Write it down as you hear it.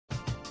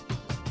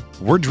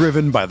We're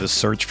driven by the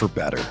search for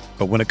better.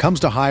 But when it comes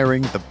to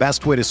hiring, the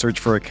best way to search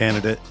for a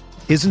candidate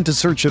isn't to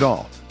search at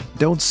all.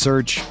 Don't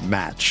search,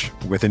 match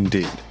with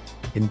Indeed.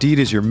 Indeed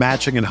is your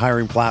matching and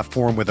hiring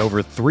platform with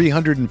over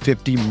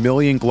 350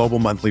 million global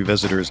monthly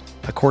visitors,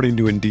 according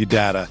to Indeed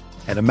data,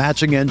 and a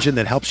matching engine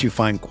that helps you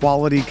find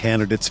quality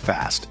candidates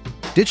fast.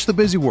 Ditch the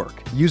busy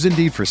work. Use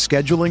Indeed for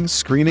scheduling,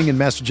 screening, and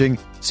messaging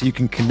so you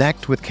can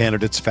connect with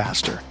candidates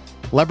faster.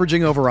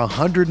 Leveraging over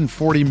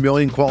 140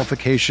 million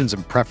qualifications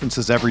and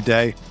preferences every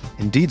day,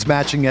 Indeed's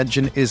matching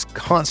engine is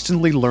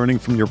constantly learning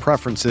from your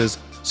preferences,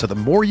 so the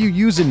more you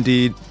use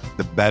Indeed,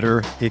 the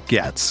better it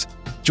gets.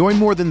 Join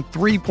more than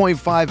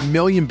 3.5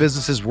 million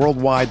businesses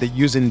worldwide that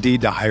use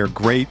Indeed to hire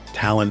great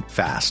talent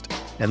fast.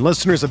 And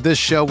listeners of this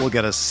show will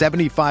get a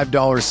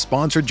 $75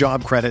 sponsored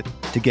job credit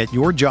to get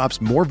your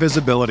jobs more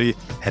visibility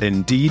at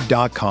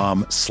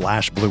Indeed.com/Blue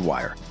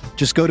Wire.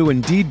 Just go to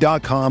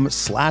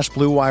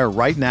Indeed.com/Blue Wire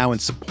right now and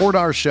support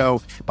our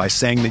show by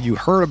saying that you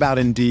heard about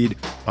Indeed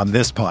on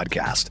this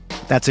podcast.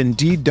 That's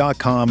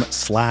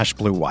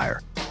Indeed.com/Blue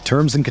Wire.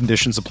 Terms and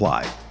conditions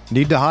apply.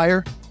 Need to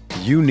hire?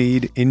 You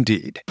need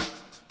Indeed.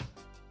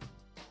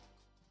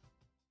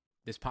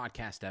 This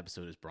podcast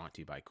episode is brought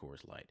to you by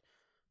Coors Light.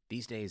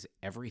 These days,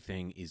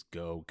 everything is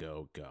go,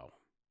 go, go.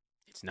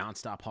 It's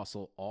nonstop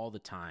hustle all the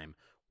time.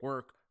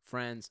 Work,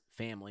 friends,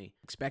 family,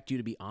 expect you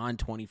to be on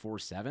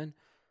 24/7.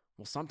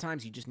 Well,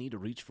 sometimes you just need to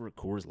reach for a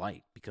Coors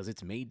Light because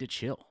it's made to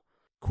chill.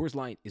 Coors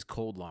Light is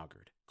cold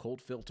lagered,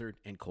 cold filtered,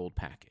 and cold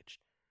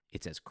packaged.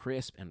 It's as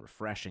crisp and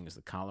refreshing as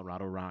the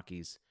Colorado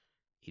Rockies.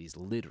 It is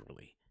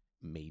literally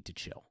made to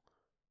chill.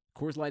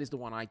 Coors Light is the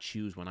one I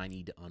choose when I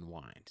need to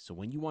unwind. So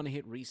when you want to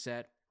hit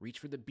reset, reach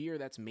for the beer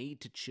that's made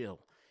to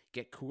chill.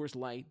 Get Coors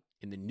Light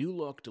in the new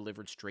look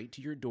delivered straight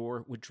to your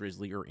door with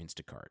Drizzly or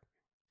Instacart.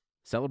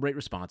 Celebrate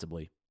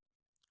responsibly.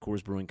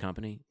 Coors Brewing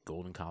Company,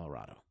 Golden,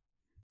 Colorado.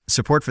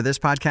 Support for this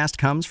podcast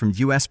comes from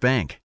U.S.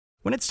 Bank.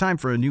 When it's time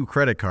for a new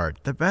credit card,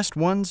 the best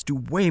ones do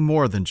way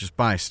more than just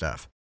buy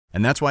stuff.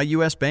 And that's why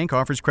U.S. Bank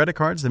offers credit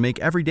cards that make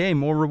every day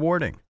more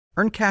rewarding.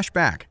 Earn cash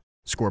back,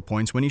 score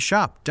points when you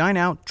shop, dine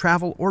out,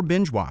 travel, or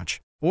binge watch,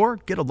 or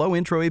get a low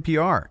intro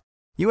APR.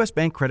 U.S.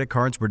 Bank credit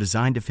cards were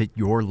designed to fit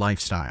your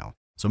lifestyle.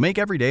 So make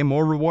every day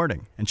more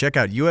rewarding and check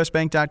out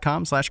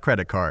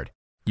usbank.com/credit card.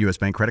 U.S.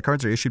 Bank credit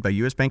cards are issued by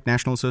U.S. Bank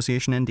National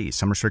Association ND.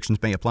 Some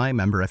restrictions may apply.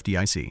 Member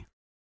FDIC.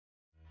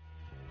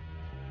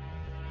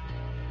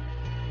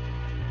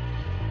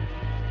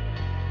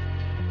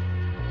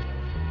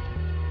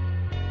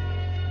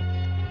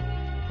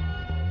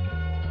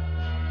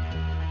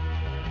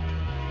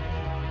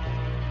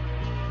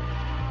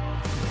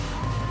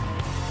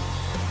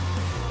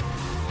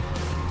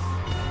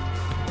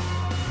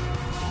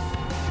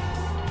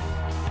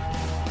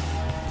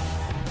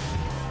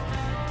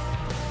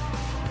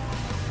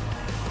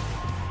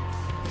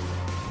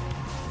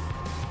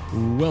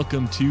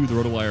 Welcome to the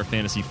RotoWire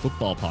Fantasy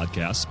Football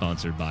Podcast,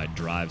 sponsored by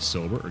Drive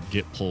Sober or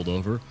Get Pulled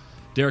Over.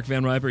 Derek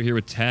Van Riper here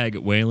with Tag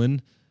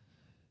Whalen.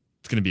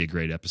 It's going to be a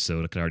great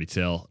episode, I can already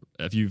tell.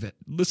 If you've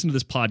listened to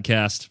this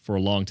podcast for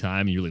a long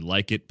time and you really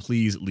like it,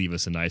 please leave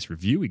us a nice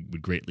review. We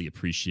would greatly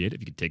appreciate it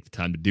if you could take the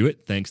time to do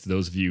it. Thanks to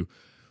those of you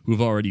who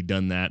have already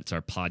done that. It's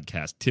our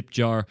podcast tip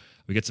jar.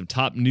 We got some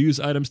top news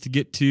items to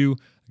get to.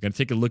 We're going to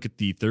take a look at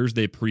the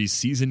Thursday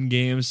preseason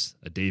games,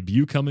 a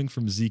debut coming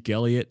from Zeke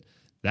Elliott.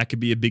 That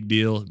could be a big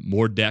deal.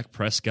 More Dak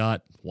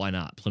Prescott. Why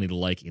not? Plenty to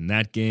like in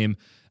that game.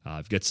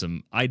 I've got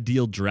some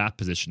ideal draft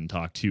position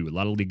talk, too. A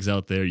lot of leagues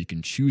out there, you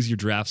can choose your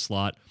draft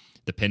slot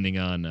depending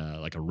on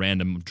like a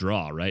random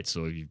draw, right?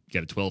 So if you've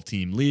got a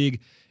 12-team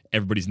league,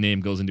 everybody's name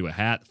goes into a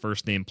hat.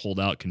 First name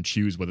pulled out can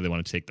choose whether they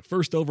want to take the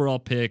first overall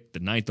pick, the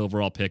 9th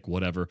overall pick,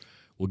 whatever.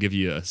 We'll give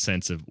you a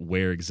sense of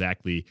where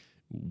exactly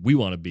we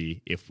want to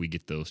be if we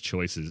get those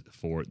choices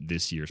for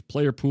this year's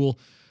player pool.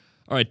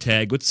 All right,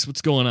 Tag, what's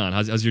going on?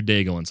 How's your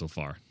day going so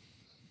far?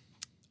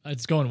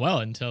 It's going well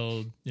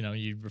until,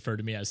 you refer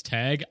to me as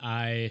Tag.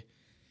 I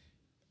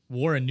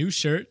wore a new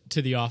shirt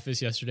to the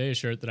office yesterday, a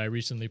shirt that I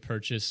recently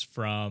purchased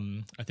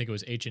from, I think it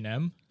was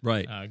H&M.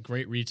 Right.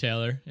 Great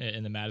retailer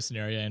in the Madison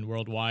area and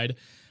worldwide.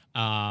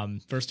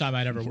 First time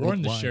I'd ever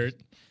worn the shirt.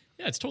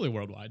 Yeah, it's totally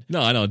worldwide. No,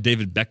 I know,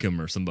 David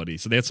Beckham or somebody.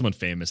 So they have someone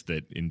famous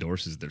that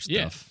endorses their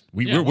stuff.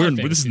 Yeah.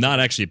 This is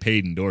not actually a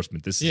paid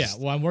endorsement.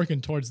 I'm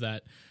working towards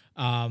that.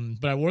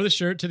 But I wore the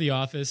shirt to the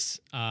office.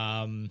 It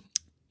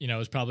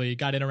was probably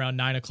got in around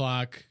 9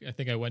 o'clock. I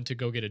think I went to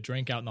go get a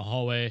drink out in the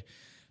hallway.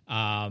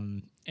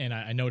 And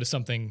I noticed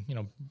something,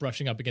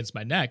 brushing up against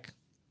my neck.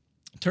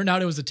 Turned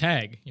out it was a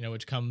tag,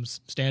 which comes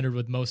standard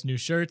with most new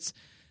shirts.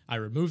 I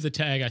removed the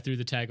tag. I threw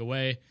the tag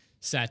away,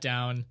 sat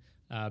down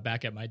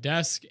back at my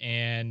desk,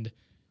 and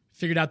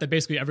figured out that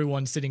basically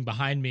everyone sitting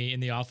behind me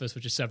in the office,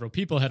 which is several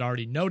people, had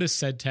already noticed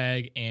said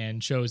tag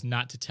and chose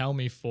not to tell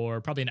me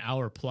for probably an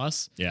hour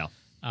plus. Yeah.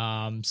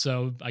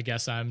 So I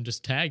guess I'm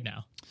just Tag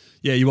now.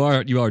 Yeah, you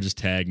are just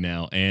Tag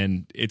now,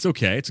 and it's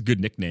okay. It's a good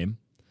nickname.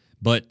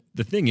 But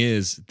the thing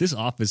is, this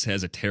office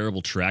has a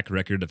terrible track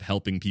record of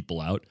helping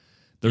people out.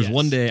 There's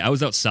one day I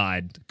was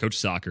outside, coach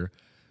soccer,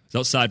 was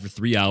outside for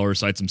 3 hours,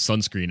 so I had some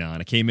sunscreen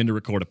on. I came in to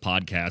record a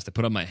podcast. I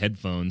put on my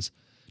headphones,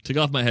 took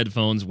off my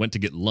headphones, went to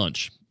get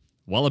lunch.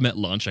 While I'm at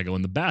lunch, I go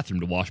in the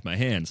bathroom to wash my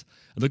hands.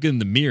 I look in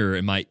the mirror,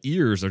 and my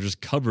ears are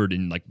just covered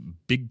in like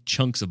big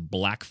chunks of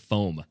black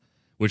foam,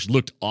 which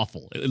looked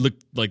awful. It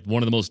looked like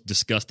one of the most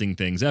disgusting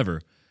things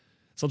ever.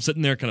 So I'm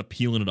sitting there kind of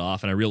peeling it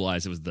off, and I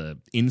realized it was the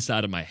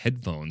inside of my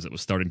headphones that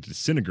was starting to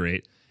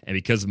disintegrate. And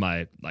because of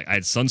I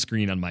had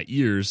sunscreen on my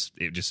ears,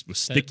 it just was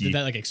sticky. Did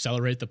that like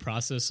accelerate the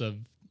process of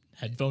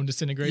headphone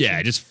disintegration? Yeah,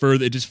 it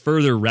just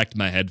further wrecked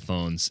my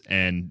headphones.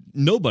 And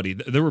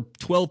there were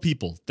 12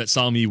 people that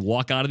saw me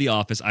walk out of the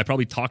office. I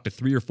probably talked to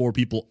 3 or 4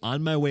 people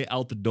on my way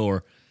out the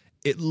door.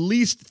 At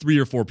least 3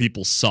 or 4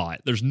 people saw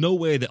it. There's no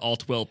way that all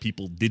 12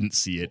 people didn't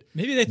see it.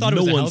 Maybe they thought it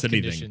was a health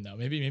condition, though.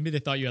 Maybe they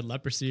thought you had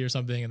leprosy or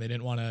something, and they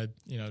didn't want to,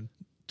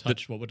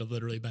 touch what would have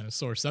literally been a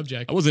sore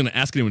subject. I wasn't going to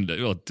ask anyone I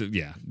thought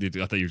you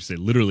were going to say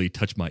literally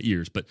touch my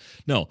ears, but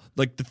no.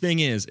 Like the thing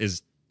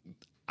is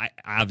I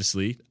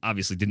obviously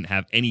didn't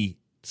have any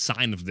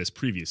sign of this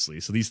previously,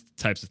 so these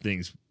types of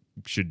things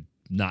should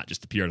not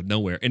just appear out of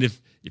nowhere. And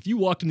if you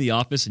walked in the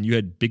office and you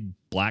had big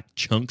black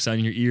chunks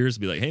on your ears,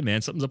 be like, hey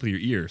man, something's up with your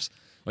ears.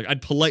 Like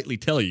I'd politely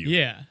tell you.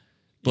 Yeah.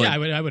 But, yeah,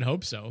 I would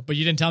hope so. But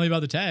you didn't tell me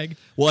about the tag.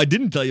 Well, I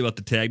didn't tell you about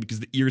the tag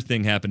because the ear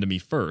thing happened to me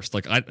first.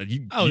 Like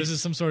this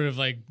is some sort of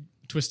like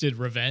twisted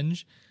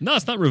revenge. No,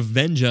 it's not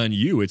revenge on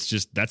you. It's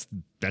just that's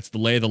the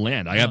lay of the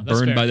land. I got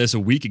burned by this a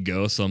week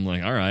ago, so I'm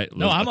like, all right.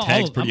 No, I'm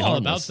all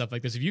about stuff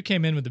like this. If you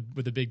came in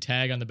with a big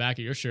tag on the back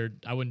of your shirt,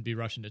 I wouldn't be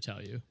rushing to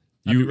tell you.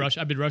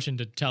 I'd be rushing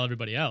to tell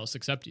everybody else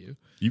except you.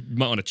 You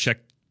might want to check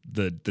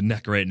the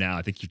neck right now.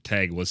 I think your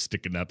tag was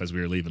sticking up as we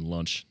were leaving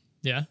lunch.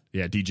 Yeah?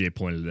 Yeah, DJ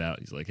pointed it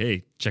out. He's like,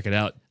 hey, check it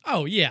out.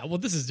 Oh, yeah. Well,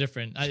 this is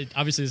different.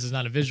 Obviously, this is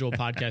not a visual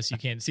podcast. You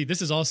can't see.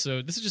 This is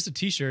just a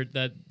T-shirt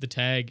that the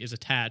tag is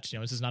attached.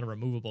 This is not a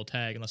removable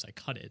tag unless I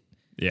cut it.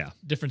 Yeah.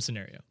 Different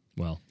scenario.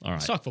 Well, all right.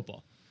 Let's talk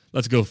football.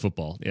 Let's go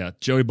football. Yeah.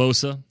 Joey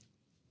Bosa,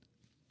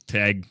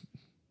 tag.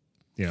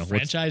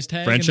 Franchise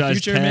tag franchise in the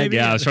future, tag. maybe?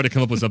 Yeah, I was trying to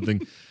come up with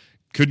something.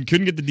 Couldn't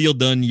get the deal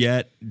done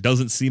yet.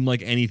 Doesn't seem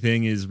like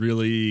anything is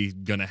really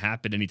going to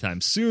happen anytime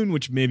soon,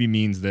 which maybe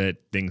means that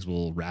things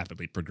will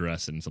rapidly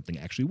progress and something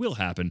actually will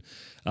happen.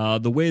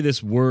 The way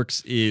this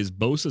works is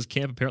Bosa's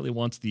camp apparently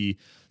wants the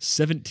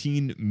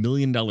 $17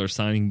 million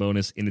signing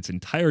bonus in its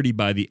entirety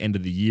by the end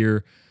of the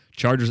year.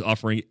 Chargers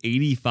offering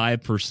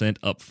 85%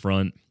 up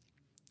front.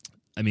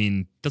 I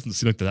mean, doesn't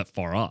seem like they're that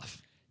far off.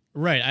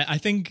 Right. I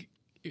think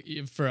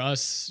for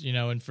us,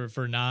 and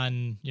for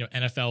non,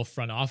 NFL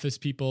front office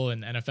people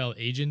and NFL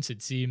agents,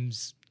 it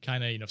seems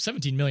kind of,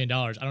 $17 million.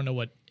 I don't know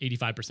what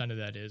 85% of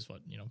that is,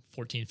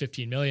 14,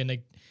 15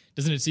 million.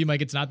 Doesn't it seem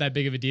like it's not that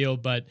big of a deal?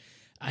 But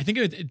I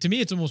think to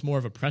me, it's almost more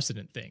of a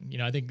precedent thing.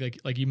 I think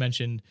like you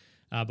mentioned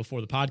before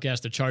the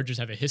podcast, the Chargers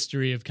have a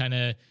history of kind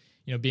of,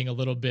 being a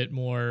little bit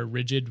more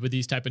rigid with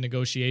these type of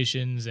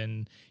negotiations,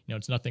 and,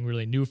 it's nothing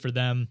really new for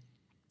them.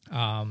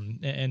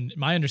 And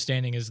my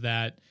understanding is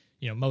that,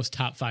 most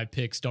top 5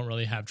 picks don't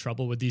really have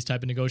trouble with these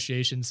type of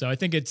negotiations. So I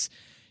think it's,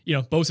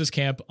 Bosa's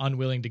camp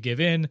unwilling to give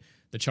in.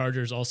 The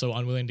Chargers also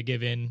unwilling to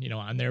give in,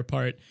 on their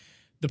part.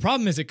 The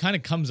problem is it kind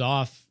of comes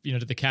off, to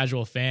the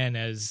casual fan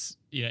as,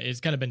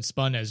 it's kind of been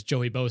spun as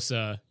Joey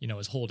Bosa,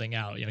 is holding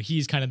out.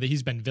 He's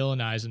been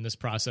villainized in this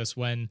process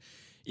when,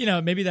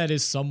 maybe that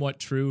is somewhat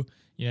true.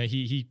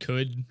 He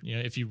could,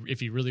 if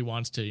he really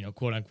wants to,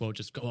 quote unquote,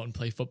 just go out and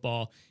play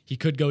football, he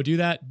could go do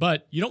that.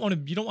 But you don't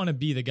want to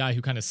be the guy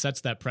who kind of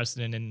sets that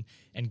precedent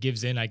and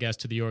gives in, I guess,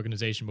 to the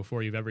organization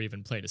before you've ever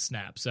even played a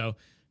snap. So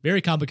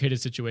very complicated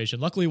situation.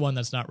 Luckily, one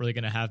that's not really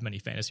going to have many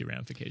fantasy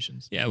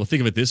ramifications. Yeah, well,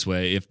 think of it this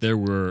way: if there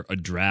were a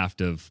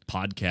draft of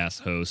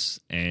podcast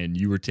hosts and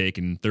you were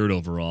taken 3rd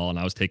overall and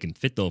I was taken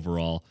 5th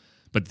overall,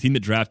 but the team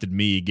that drafted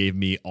me gave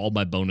me all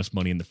my bonus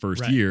money in the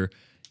first year,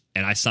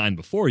 and I signed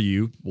before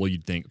you, well,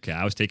 you'd think, okay,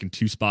 I was taking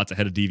 2 spots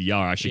ahead of DVR.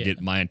 I should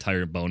get my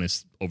entire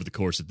bonus over the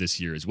course of this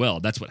year as well.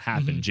 That's what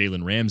happened.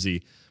 Jalen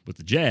Ramsey with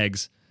the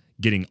Jags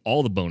getting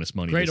all the bonus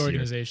money. Great this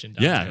organization.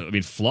 year. Yeah, I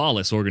mean,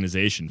 flawless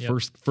organization.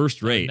 Yep.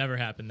 First rate. Never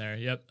happened there.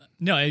 Yep.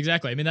 No,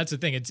 exactly. I mean, that's the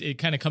thing. It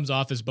kind of comes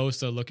off as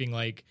Bosa looking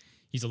like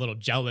he's a little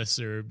jealous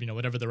or,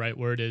 whatever the right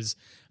word is.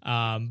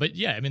 But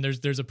yeah, I mean,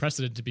 there's a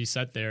precedent to be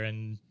set there.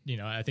 And,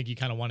 I think you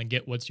kind of want to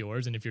get what's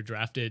yours. And if you're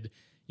drafted,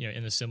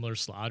 in a similar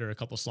slot or a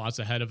couple slots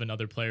ahead of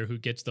another player who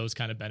gets those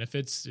kind of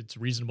benefits, it's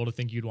reasonable to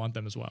think you'd want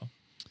them as well.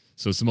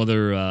 So some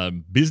other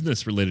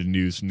business-related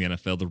news from the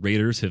NFL. The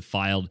Raiders have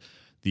filed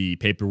the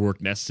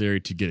paperwork necessary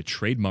to get a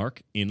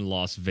trademark in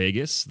Las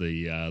Vegas.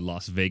 The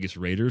Las Vegas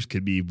Raiders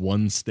could be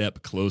one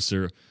step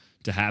closer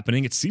to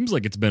happening. It seems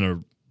like it's been a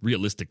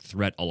realistic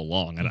threat all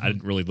along. I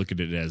didn't really look at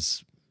it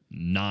as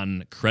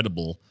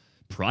non-credible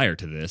prior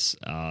to this.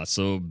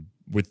 So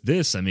with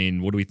this, I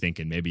mean, what are we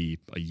thinking? Maybe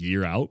a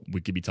year out, we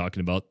could be talking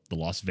about the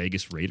Las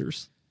Vegas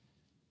Raiders?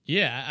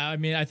 Yeah, I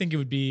mean, I think it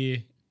would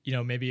be,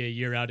 maybe a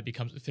year out it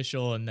becomes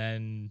official, and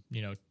then,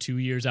 2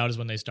 years out is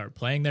when they start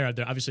playing there.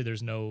 Obviously,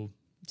 there's no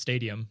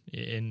stadium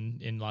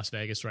in Las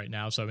Vegas right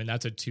now. So I mean,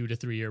 that's a 2 to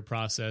 3 year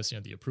process.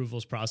 The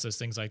approvals process,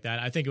 things like that.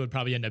 I think it would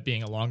probably end up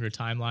being a longer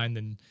timeline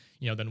than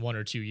 1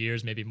 or 2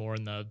 years, maybe more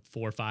in the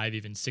 4 or 5,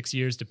 even 6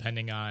 years,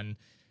 depending on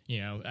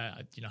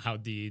how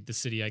the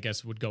city, I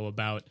guess, would go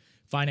about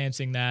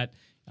financing that.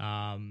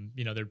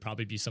 There'd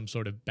probably be some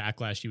sort of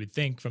backlash, you would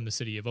think, from the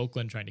city of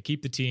Oakland trying to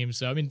keep the team.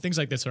 So I mean, things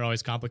like this are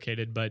always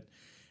complicated, but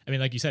I mean,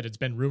 like you said, it's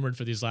been rumored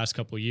for these last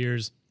couple of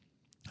years.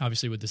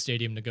 Obviously, with the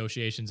stadium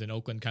negotiations in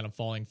Oakland kind of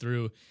falling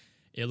through,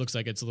 it looks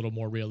like it's a little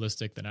more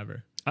realistic than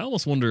ever. I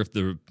almost wonder if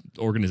the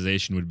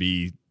organization would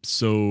be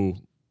so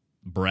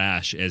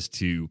brash as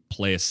to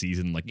play a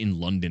season like in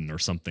London or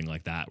something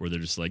like that, where they're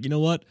just like, you know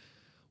what,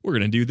 we're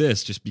going to do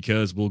this just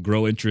because we'll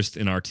grow interest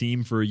in our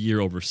team for a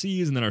year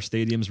overseas and then our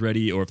stadium's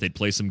ready. Or if they'd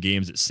play some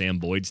games at Sam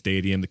Boyd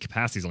Stadium, the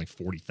capacity is only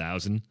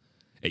 40,000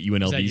 at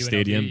UNLV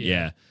Stadium.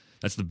 Yeah.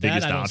 That's the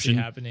biggest option.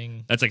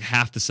 Happening. That's like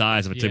half the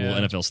size of a typical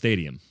NFL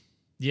stadium.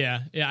 Yeah.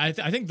 I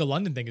think the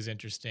London thing is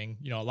interesting.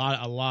 A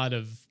lot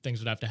of things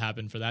would have to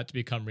happen for that to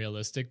become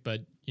realistic.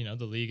 But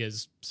the league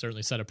has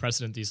certainly set a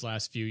precedent these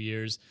last few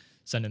years,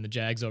 sending the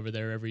Jags over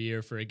there every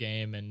year for a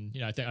game. And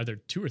I think, are there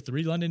 2 or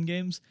 3 London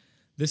games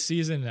this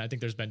season? I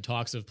think there's been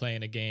talks of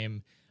playing a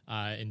game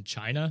in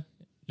China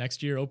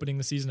next year, opening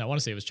the season. I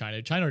want to say it was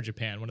China or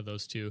Japan, one of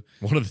those two.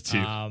 One of the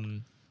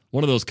two.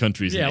 One of those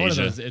countries. Yeah, in one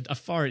Asia. of those, a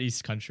far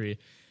east country.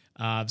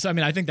 So, I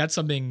mean, I think that's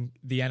something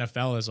the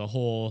NFL as a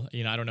whole,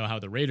 I don't know how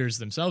the Raiders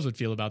themselves would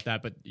feel about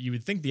that, but you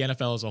would think the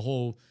NFL as a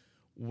whole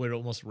would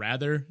almost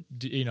rather,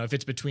 if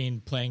it's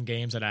between playing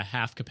games at a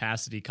half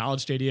capacity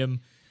college stadium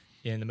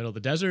in the middle of the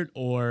desert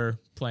or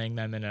playing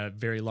them in a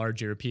very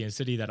large European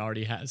city that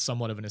already has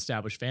somewhat of an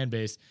established fan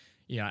base,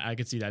 I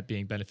could see that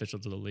being beneficial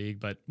to the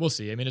league, but we'll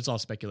see. I mean, it's all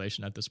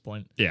speculation at this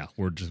point. Yeah,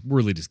 we're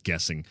really just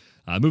guessing.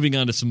 Moving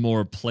on to some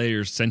more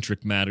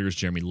player-centric matters,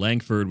 Jeremy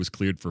Langford was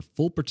cleared for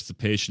full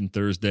participation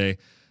Thursday.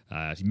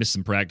 He missed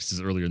some practices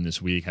earlier in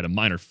this week, had a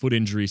minor foot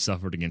injury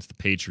suffered against the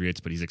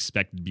Patriots, but he's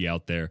expected to be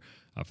out there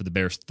for the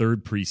Bears'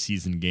 third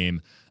preseason game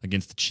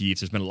against the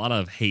Chiefs. There's been a lot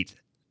of hate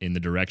in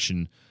the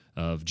direction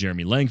of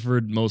Jeremy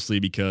Langford, mostly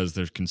because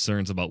there's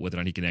concerns about whether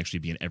or not he can actually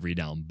be an every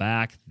down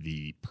back.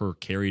 The per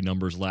carry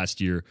numbers last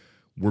year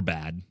were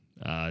bad.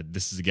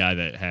 This is a guy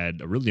that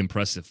had a really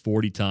impressive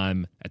 40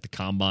 time at the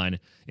combine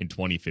in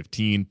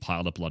 2015,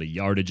 piled up a lot of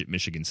yardage at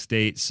Michigan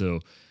State. So,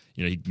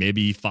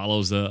 he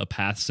follows a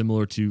path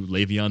similar to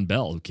Le'Veon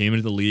Bell, who came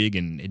into the league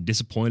and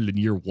disappointed in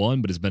year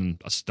one, but has been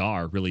a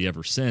star really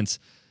ever since.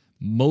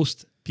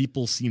 Most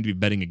people seem to be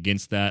betting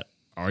against that.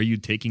 Are you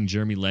taking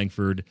Jeremy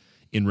Langford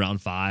in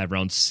round 5,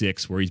 round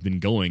 6, where he's been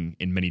going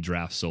in many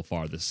drafts so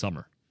far this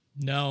summer?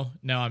 No,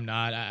 I'm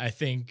not. I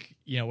think,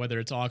 whether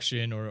it's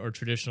auction or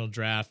traditional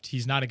draft,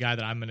 he's not a guy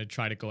that I'm going to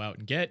try to go out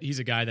and get. He's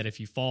a guy that if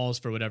he falls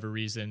for whatever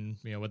reason,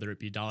 whether it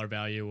be dollar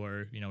value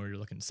or, you're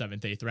looking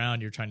 7th, 8th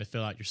round, you're trying to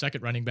fill out your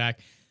second running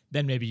back,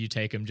 then maybe you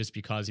take him just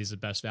because he's the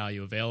best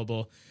value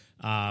available.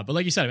 But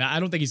like you said, I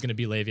don't think he's going to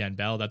be Le'Veon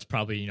Bell. That's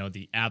probably,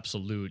 the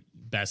absolute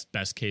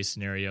best case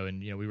scenario.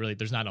 And,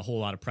 there's not a whole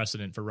lot of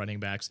precedent for running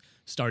backs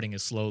starting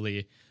as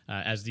slowly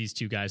as these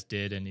two guys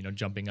did and,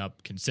 jumping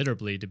up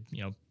considerably to,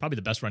 probably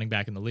the best running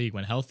back in the league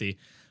when healthy,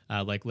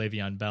 like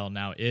Le'Veon Bell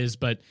now is.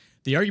 But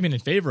the argument in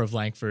favor of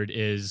Langford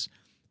is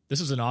this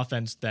is an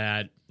offense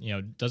that,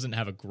 doesn't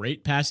have a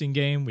great passing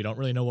game. We don't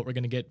really know what we're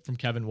going to get from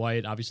Kevin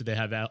White. Obviously, they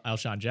have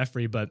Alshon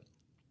Jeffrey, but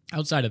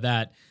outside of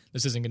that,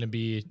 this isn't going to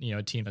be,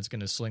 a team that's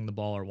going to sling the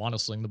ball or want to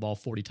sling the ball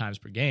 40 times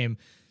per game.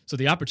 So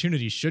the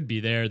opportunity should be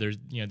there.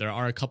 There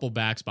are a couple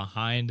backs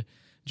behind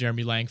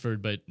Jeremy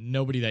Langford, but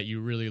nobody that you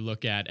really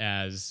look at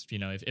as,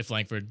 if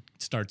Langford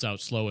starts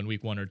out slow in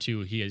week 1 or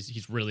 2,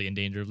 he's really in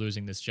danger of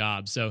losing this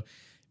job. So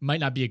might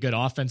not be a good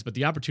offense, but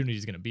the opportunity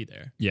is going to be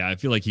there. Yeah, I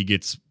feel like he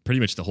gets pretty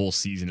much the whole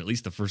season, at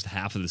least the first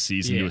half of the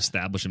season, to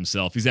establish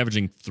himself. He's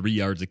averaging 3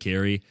 yards a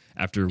carry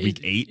after week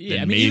 8.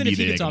 Yeah, even if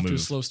he gets off to a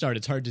slow start,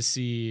 it's hard to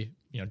see,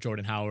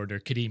 Jordan Howard or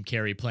Kadeem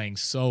Carey playing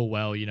so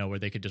well, where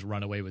they could just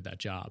run away with that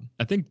job.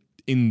 I think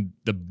in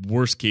the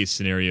worst case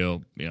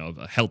scenario,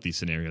 a healthy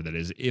scenario that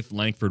is, if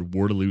Langford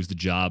were to lose the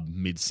job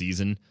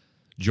mid-season,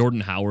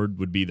 Jordan Howard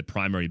would be the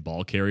primary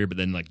ball carrier, but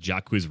then like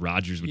Jacquizz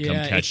Rodgers would come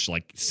catch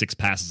like 6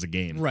 passes a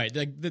game. Right.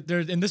 Like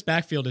in this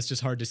backfield, it's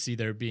just hard to see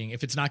there being,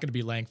 if it's not going to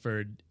be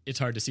Langford, it's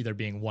hard to see there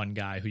being one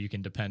guy who you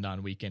can depend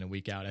on week in and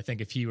week out. I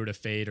think if he were to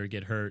fade or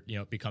get hurt,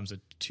 it becomes a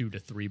 2 to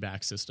 3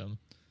 back system.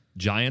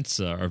 Giants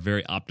are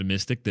very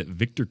optimistic that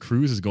Victor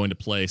Cruz is going to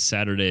play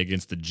Saturday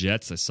against the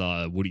Jets. I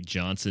saw Woody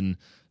Johnson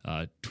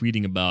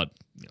tweeting about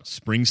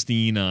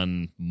Springsteen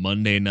on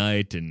Monday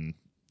night and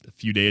a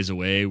few days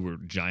away were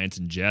Giants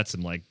and Jets.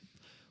 I'm like,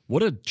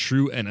 what a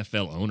true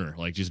NFL owner,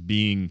 like just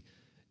being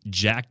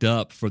jacked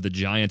up for the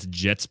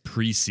Giants-Jets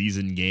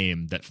preseason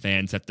game that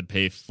fans have to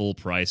pay full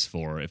price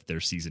for if they're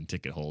season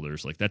ticket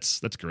holders. Like that's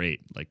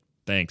great. Like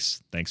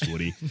thanks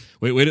Woody.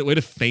 way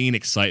to feign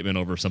excitement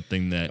over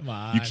something that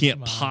you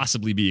can't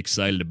possibly be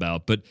excited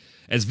about. But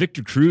as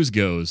Victor Cruz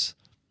goes,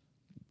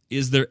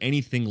 is there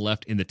anything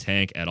left in the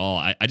tank at all?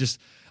 I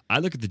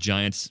look at the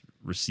Giants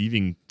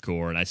receiving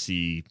core, and I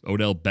see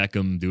Odell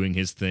Beckham doing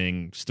his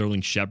thing,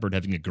 Sterling Shepard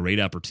having a great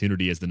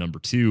opportunity as the number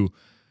 2,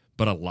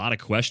 but a lot of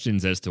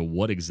questions as to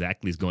what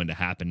exactly is going to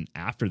happen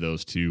after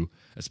those two,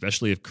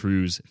 especially if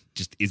Cruz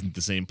just isn't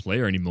the same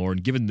player anymore.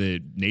 And given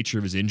the nature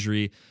of his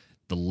injury,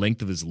 the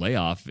length of his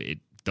layoff, it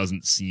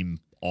doesn't seem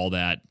all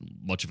that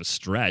much of a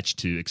stretch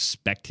to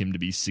expect him to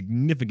be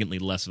significantly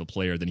less of a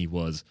player than he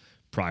was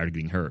prior to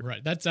getting hurt.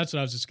 Right. That's what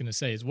I was just going to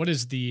say is what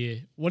is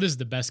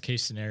the best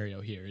case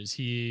scenario here? Is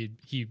he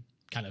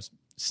kind of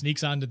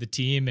sneaks onto the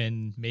team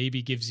and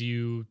maybe gives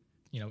you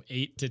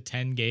 8 to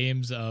 10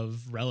 games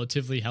of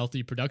relatively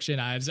healthy production?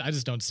 I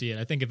just don't see it.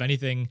 I think if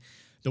anything,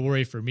 the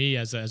worry for me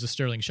as a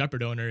Sterling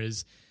Shepard owner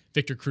is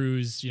Victor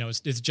Cruz,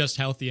 is just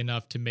healthy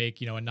enough to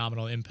make, a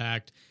nominal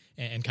impact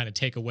and kind of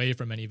take away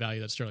from any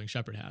value that Sterling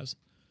Shepard has.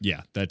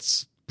 Yeah,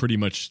 that's pretty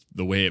much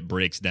the way it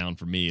breaks down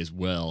for me as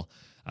well.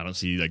 I don't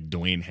see like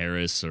Dwayne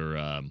Harris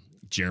or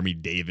Jeremy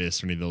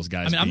Davis or any of those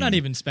guys. I mean, I'm not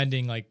even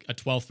spending like a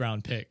 12th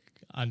round pick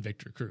on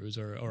Victor Cruz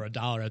or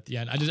 $1 at the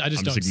end. I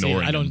just don't see it.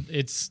 I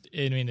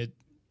don't.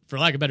 For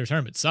lack of a better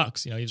term, it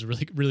sucks. He was a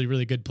really, really,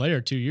 really good player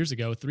 2 years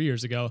ago, 3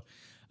 years ago,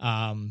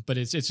 but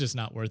it's just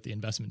not worth the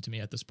investment to me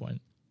at this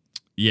point.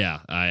 Yeah,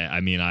 I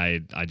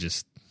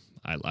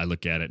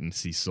look at it and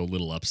see so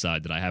little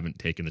upside that I haven't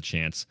taken the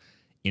chance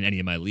in any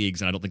of my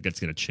leagues, and I don't think that's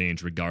going to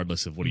change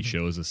regardless of what he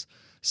shows us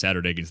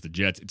Saturday against the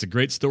Jets. It's a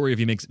great story if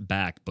he makes it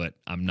back, but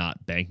I'm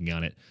not banking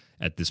on it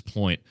at this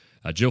point.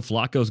 Joe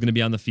Flacco is going to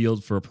be on the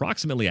field for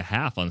approximately a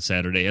half on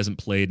Saturday. He hasn't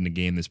played in a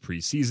game this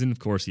preseason. Of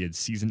course, he had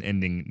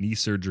season-ending knee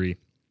surgery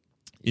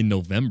in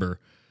November.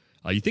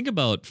 You think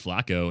about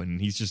Flacco, and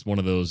he's just one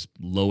of those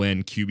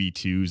low-end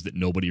QB2s that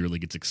nobody really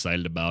gets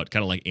excited about,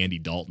 kind of like Andy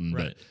Dalton.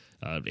 Right.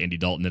 But Andy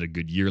Dalton had a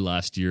good year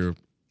last year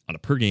on a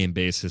per-game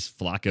basis.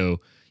 Flacco,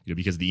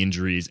 because of the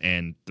injuries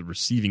and the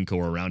receiving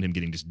core around him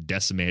getting just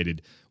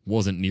decimated,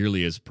 wasn't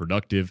nearly as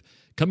productive.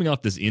 Coming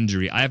off this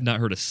injury, I have not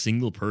heard a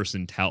single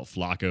person tout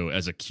Flacco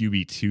as a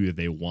QB2 that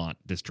they want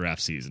this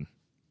draft season.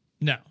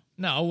 No,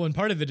 and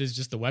part of it is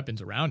just the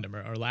weapons around him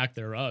or lack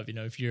thereof.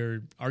 If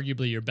you're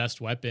arguably your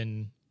best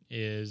weapon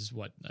is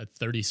a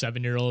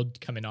 37-year-old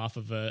coming off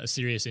of a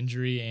serious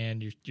injury,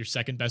 and your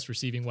second best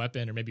receiving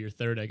weapon, or maybe your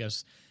third, I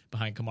guess,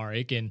 behind Kamar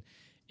Aiken,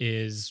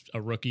 is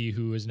a rookie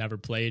who has never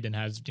played and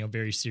has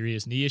very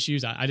serious knee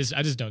issues. I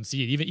just don't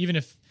see it. Even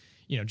if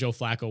Joe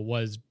Flacco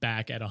was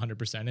back at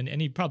 100%,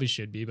 and he probably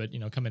should be, but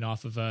coming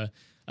off of a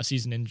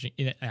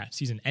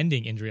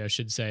season-ending injury, I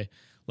should say,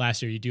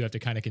 last year, you do have to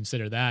kind of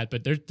consider that.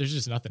 But there's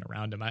just nothing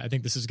around him. I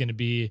think this is going to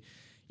be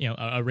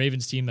a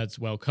Ravens team that's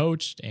well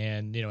coached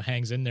and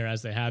hangs in there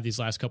as they have these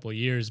last couple of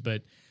years,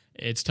 but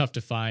it's tough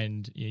to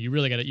find. You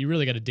really got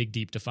to dig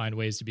deep to find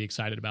ways to be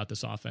excited about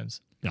this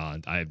offense. No,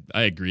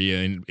 I agree.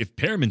 And if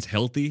Perriman's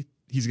healthy,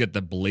 he's got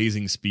the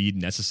blazing speed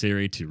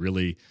necessary to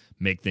really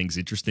make things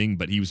interesting.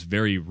 But he was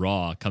very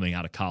raw coming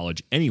out of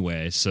college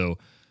anyway. So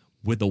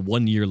with a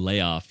 1-year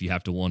layoff, you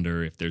have to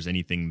wonder if there's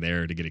anything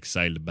there to get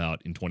excited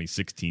about in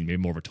 2016. Maybe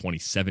more of a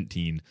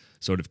 2017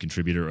 sort of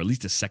contributor, or at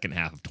least a second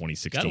half of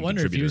 2016. Got to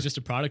wonder if he was just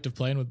a product of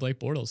playing with Blake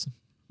Bortles.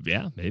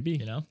 Yeah,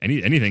 maybe.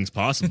 Anything's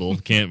possible.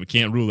 We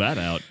can't rule that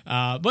out.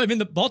 But I mean,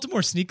 the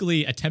Baltimore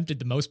sneakily attempted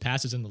the most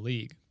passes in the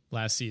league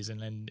last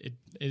season, and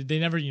they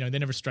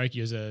never strike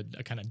you as a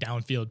kind of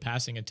downfield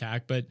passing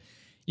attack. But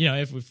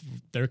if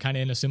they're kind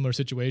of in a similar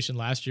situation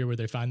last year where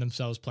they find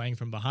themselves playing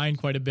from behind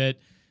quite a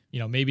bit,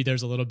 maybe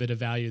there's a little bit of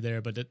value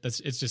there. But it's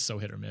just so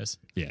hit or miss.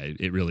 Yeah,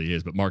 it really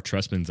is. But Mark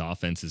Trestman's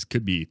offenses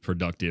could be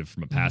productive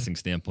from a passing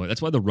standpoint.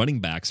 That's why the running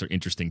backs are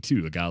interesting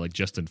too. A guy like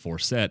Justin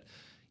Forsett,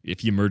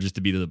 if he emerges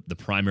to be the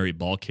primary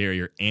ball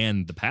carrier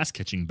and the pass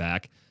catching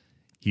back,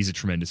 he's a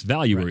tremendous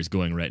value where he's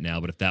going right now.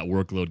 But if that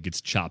workload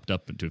gets chopped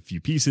up into a few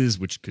pieces,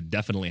 which could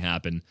definitely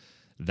happen,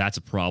 that's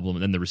a problem.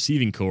 And then the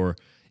receiving core,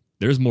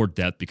 there's more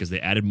depth because they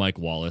added Mike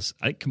Wallace.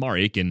 I think Kamar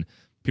Aiken,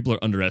 people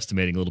are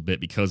underestimating a little bit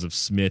because of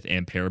Smith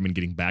and Perriman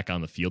getting back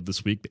on the field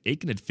this week. But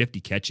Aiken had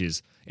 50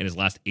 catches in his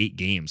last 8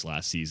 games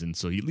last season.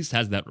 So he at least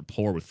has that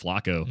rapport with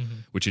Flacco,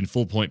 which in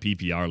full-point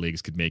PPR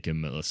leagues could make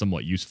him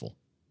somewhat useful.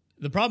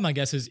 The problem, I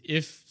guess, is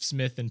if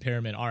Smith and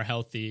Perriman are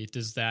healthy,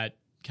 does that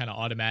kind of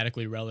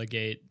automatically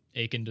relegate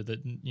Aiken to the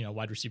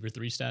wide receiver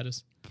 3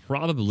 status?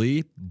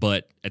 Probably,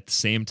 but at the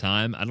same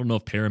time, I don't know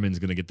if Perriman's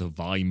going to get the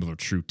volume of a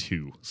true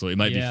 2. So it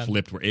might be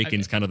flipped where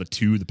Aiken's kind of the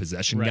 2, the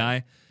possession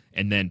guy,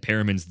 and then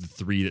Perriman's the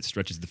 3 that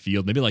stretches the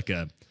field. Maybe like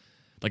a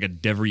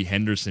Devery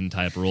Henderson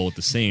type role with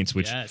the Saints,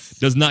 which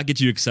does not get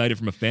you excited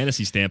from a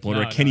fantasy standpoint,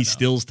 or a Kenny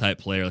Stills type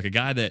player, like a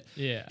guy that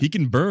he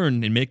can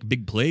burn and make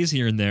big plays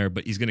here and there,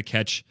 but he's going to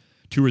catch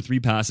 2 or 3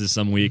 passes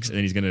some weeks, and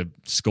then he's going to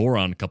score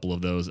on a couple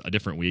of those a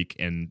different week,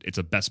 and it's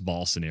a best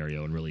ball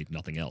scenario and really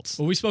nothing else.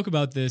 Well, we spoke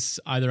about this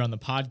either on the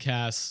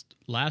podcast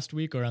last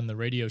week or on the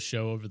radio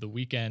show over the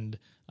weekend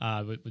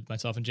with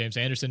myself and James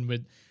Anderson.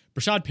 With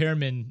Brashad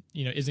Perriman,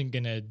 isn't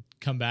going to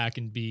come back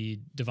and be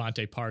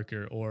Devontae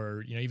Parker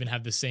or even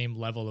have the same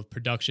level of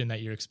production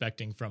that you're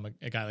expecting from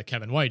a guy like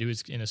Kevin White, who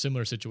is in a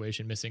similar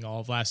situation, missing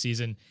all of last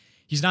season.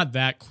 He's not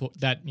that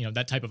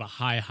type of a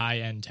high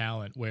end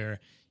talent where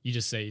you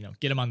just say,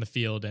 get him on the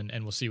field and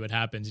we'll see what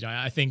happens.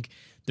 I think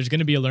there's going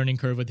to be a learning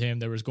curve with him.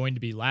 There was going to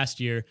be last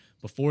year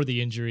before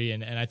the injury,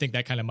 and I think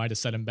that kind of might have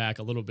set him back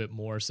a little bit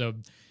more. So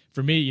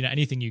for me,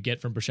 anything you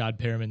get from Brashad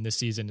Perriman this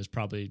season is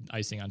probably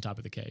icing on top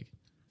of the cake.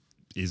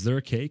 Is there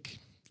a cake?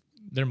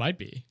 There might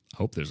be.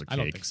 Hope there's a cake. I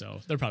don't think so.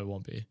 There probably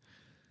won't be.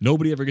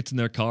 Nobody ever gets in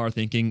their car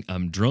thinking,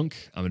 I'm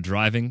drunk, I'm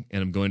driving,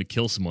 and I'm going to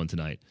kill someone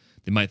tonight.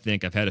 They might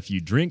think I've had a few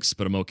drinks,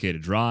 but I'm okay to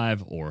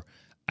drive, or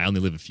I only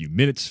live a few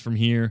minutes from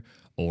here,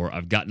 or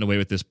I've gotten away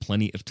with this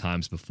plenty of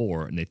times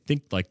before, and they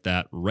think like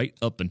that right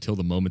up until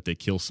the moment they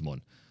kill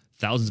someone.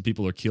 Thousands of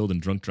people are killed in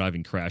drunk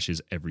driving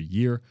crashes every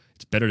year.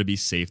 It's better to be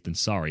safe than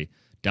sorry.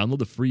 Download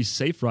the free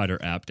Safe Rider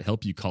app to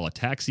help you call a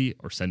taxi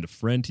or send a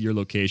friend to your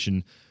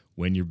location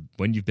when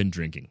you've been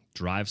drinking.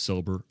 Drive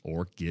sober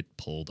or get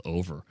pulled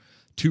over.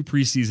 2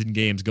 preseason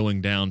games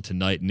going down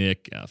tonight,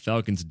 Nick.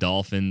 Falcons,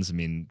 Dolphins. I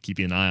mean,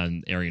 keeping an eye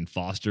on Arian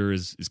Foster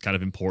is kind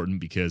of important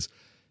because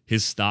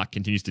his stock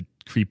continues to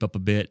creep up a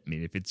bit. I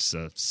mean, if it's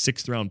a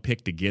 6th-round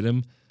pick to get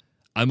him,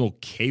 I'm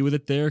okay with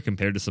it there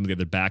compared to some of the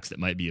other backs that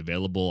might be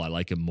available. I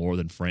like him more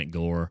than Frank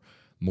Gore,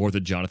 more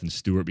than Jonathan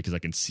Stewart because I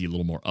can see a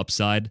little more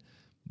upside.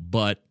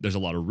 But there's a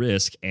lot of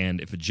risk, and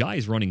if Ajayi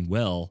is running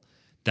well,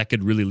 that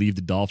could really leave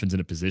the Dolphins in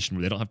a position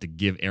where they don't have to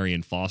give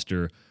Arian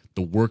Foster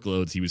the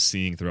workloads he was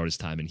seeing throughout his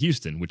time in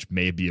Houston, which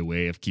may be a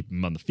way of keeping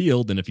him on the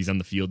field. And if he's on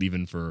the field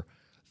even for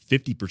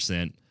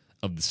 50%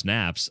 of the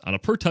snaps, on a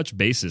per-touch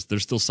basis,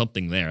 there's still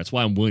something there. That's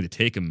why I'm willing to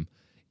take him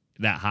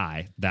that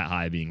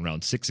high being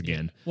round 6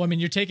 again. Yeah. Well, I mean,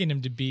 you're taking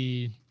him to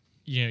be,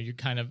 you're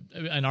kind of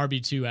an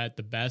RB2 at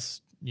the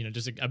best,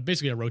 just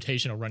basically a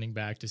rotational running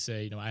back to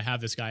say, I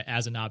have this guy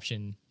as an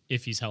option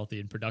if he's healthy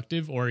and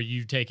productive, or are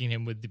you taking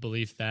him with the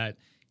belief that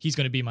he's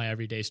going to be my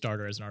everyday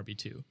starter as an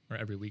RB2, or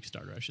every week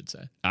starter, I should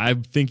say? I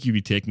think you'd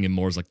be taking him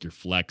more as like your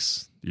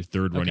flex, your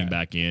third running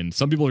back in.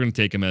 Some people are going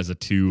to take him as a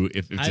 2.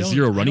 If it's a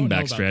 0 running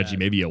back strategy,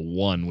 maybe a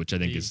 1, which I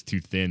think is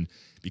too thin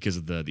because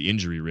of the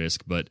injury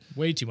risk. But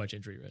way too much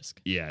injury risk.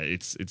 Yeah,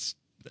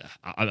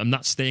 I'm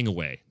not staying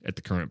away at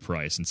the current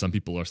price, and some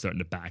people are starting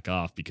to back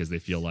off because they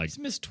feel like he's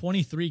missed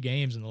 23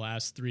 games in the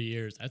last 3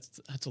 years.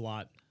 That's a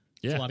lot.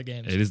 That's a lot of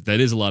games. That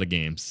is a lot of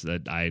games.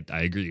 That I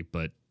agree,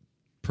 but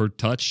per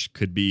touch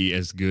could be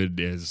as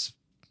good as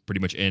pretty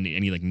much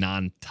any like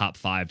non-top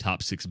 5,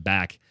 top 6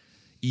 back,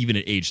 even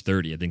at age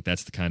 30. I think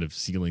that's the kind of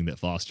ceiling that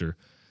Foster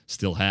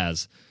still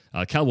has.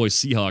 Cowboys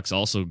Seahawks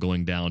also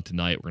going down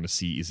tonight. We're going to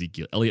see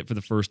Ezekiel Elliott for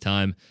the first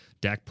time.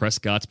 Dak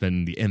Prescott's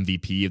been the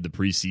MVP of the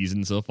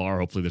preseason so far.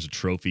 Hopefully there's a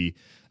trophy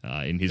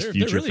in his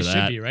future there really for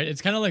that. Should be, right?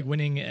 It's kind of like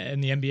winning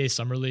in the NBA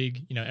Summer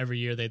League. Every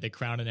year they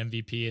crown an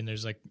MVP, and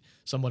there's like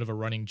somewhat of a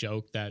running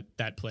joke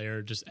that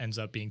player just ends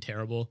up being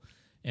terrible.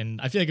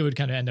 And I feel like it would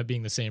kind of end up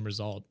being the same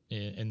result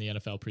in the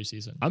NFL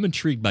preseason. I'm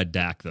intrigued by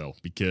Dak, though,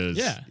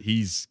 because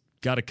he's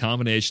got a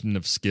combination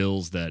of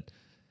skills that,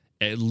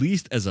 at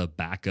least as a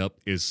backup,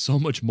 is so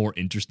much more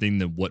interesting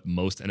than what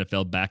most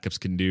NFL backups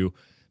can do.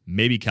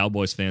 Maybe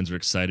Cowboys fans are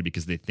excited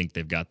because they think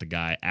they've got the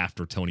guy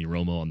after Tony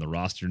Romo on the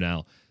roster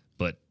now,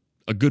 but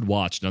a good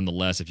watch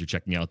nonetheless if you're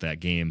checking out that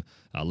game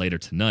later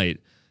tonight.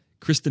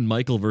 Kristen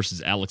Michael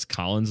versus Alex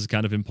Collins is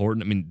kind of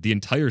important. I mean, the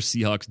entire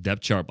Seahawks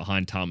depth chart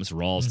behind Thomas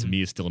Rawls to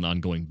me is still an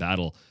ongoing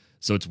battle.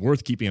 So it's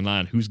worth keeping an eye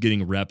on who's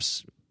getting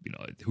reps,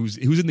 who's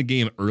in the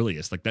game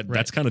earliest. Like that, right.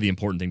 That's kind of the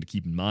important thing to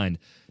keep in mind.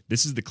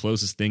 This is the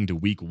closest thing to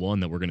week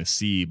 1 that we're going to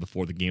see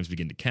before the games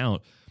begin to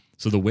count.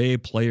 So the way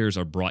players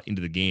are brought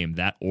into the game,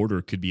 that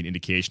order could be an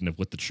indication of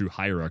what the true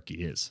hierarchy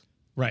is.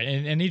 Right,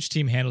 and each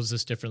team handles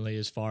this differently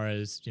as far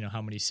as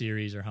how many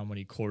series or how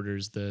many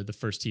quarters the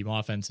first team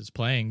offense is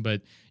playing.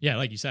 But yeah,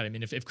 like you said, I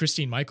mean, if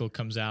Christine Michael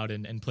comes out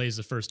and plays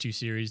the first 2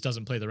 series,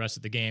 doesn't play the rest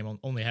of the game,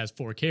 only has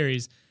 4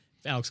 carries,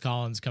 if Alex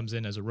Collins comes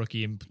in as a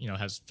rookie and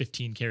has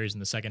 15 carries in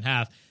the second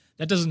half,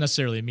 that doesn't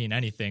necessarily mean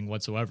anything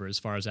whatsoever as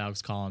far as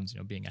Alex Collins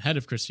being ahead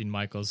of Christine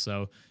Michael.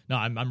 So no,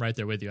 I'm right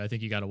there with you. I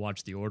think you got to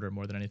watch the order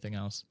more than anything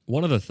else.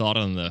 One other thought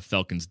on the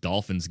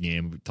Falcons-Dolphins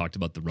game, we talked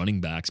about the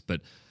running backs,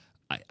 but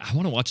I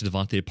want to watch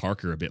Devontae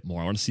Parker a bit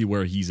more. I want to see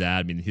where he's at.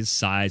 I mean, his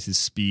size, his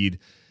speed.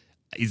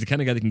 He's the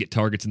kind of guy that can get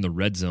targets in the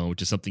red zone,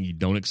 which is something you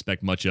don't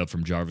expect much of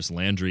from Jarvis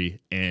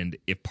Landry. And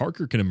if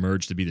Parker can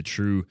emerge to be the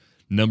true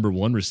number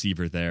 1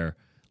 receiver there,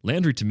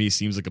 Landry to me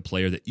seems like a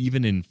player that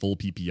even in full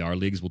PPR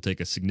leagues will take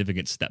a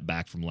significant step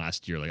back from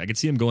last year. Like I could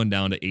see him going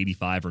down to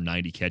 85 or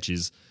 90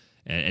 catches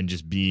and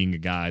just being a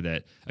guy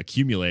that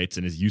accumulates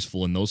and is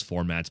useful in those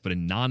formats. But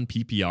in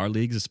non-PPR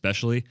leagues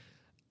especially,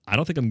 I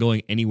don't think I'm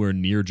going anywhere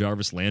near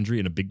Jarvis Landry,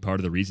 and a big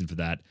part of the reason for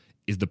that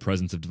is the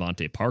presence of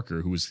Devontae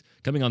Parker, who was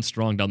coming on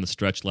strong down the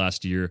stretch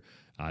last year.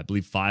 I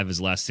believe 5 of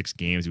his last 6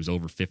 games, he was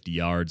over 50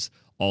 yards.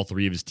 All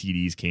 3 of his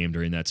TDs came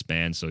during that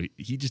span, so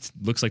he just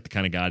looks like the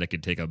kind of guy that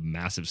could take a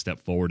massive step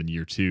forward in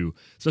year 2,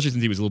 especially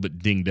since he was a little bit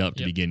dinged up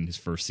to begin his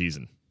first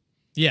season.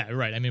 Yeah,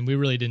 right. I mean, we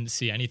really didn't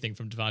see anything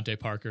from Devontae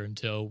Parker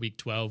until week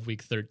 12,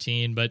 week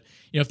 13. But,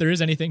 if there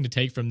is anything to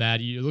take from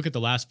that, you look at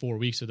the last 4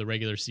 weeks of the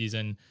regular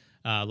season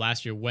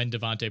last year when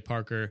Devontae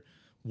Parker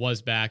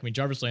was back, I mean,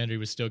 Jarvis Landry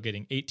was still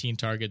getting 18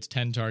 targets,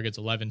 10 targets,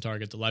 11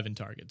 targets, 11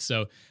 targets.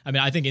 So, I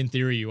mean, I think in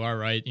theory you are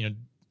right. You know,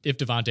 if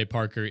Devontae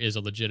Parker is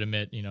a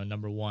legitimate, you know,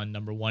 number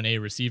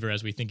 1A receiver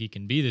as we think he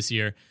can be this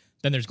year,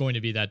 then there's going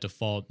to be that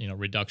default, you know,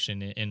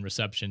 reduction in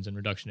receptions and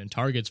reduction in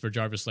targets for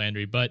Jarvis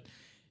Landry. But,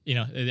 you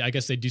know, I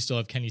guess they do still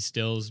have Kenny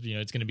Stills. You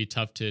know, it's going to be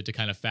tough to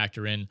kind of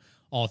factor in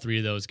all three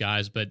of those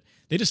guys, but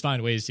they just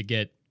find ways to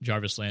get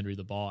Jarvis Landry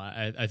the ball.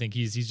 I think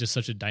he's just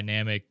such a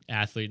dynamic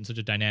athlete and such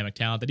a dynamic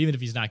talent that even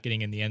if he's not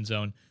getting in the end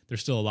zone, there's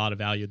still a lot of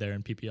value there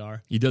in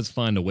PPR. He does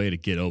find a way to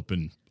get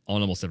open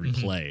on almost every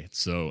play.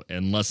 So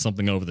unless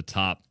something over the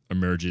top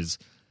emerges,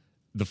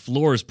 the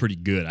floor is pretty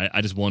good.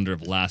 I just wonder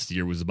if last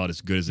year was about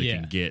as good as it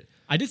can get.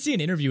 I did see an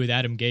interview with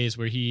Adam Gase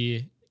where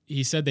he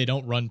said they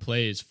don't run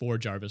plays for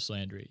Jarvis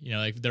Landry. You know,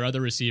 like their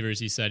other receivers,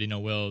 he said, you know,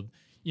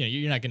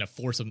 you're not going to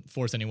force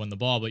anyone the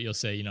ball, but you'll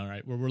say, you know, all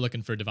right, we're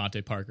looking for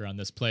Devontae Parker on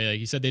this play. Like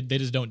he said they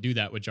just don't do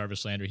that with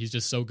Jarvis Landry. He's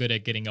just so good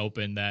at getting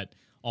open that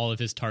all of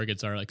his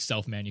targets are like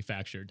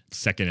self-manufactured.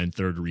 Second and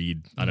third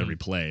read on every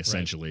play,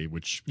 essentially,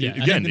 which,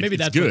 again, maybe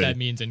that's good. What that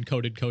means in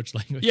coded coach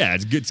language. Yeah,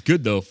 it's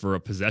good, though, for a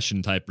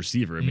possession-type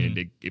receiver. I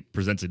mean, it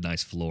presents a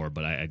nice floor,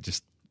 but I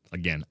just,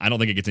 again, I don't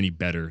think it gets any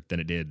better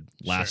than it did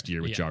last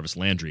year with Jarvis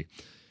Landry.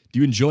 Do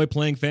you enjoy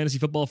playing fantasy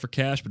football for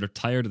cash but are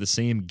tired of the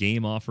same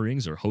game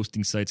offerings or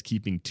hosting sites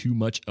keeping too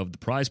much of the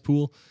prize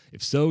pool?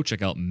 If so,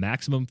 check out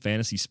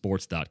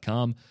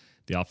MaximumFantasySports.com.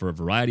 They offer a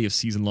variety of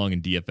season-long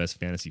and DFS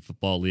fantasy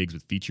football leagues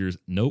with features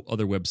no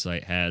other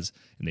website has,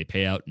 and they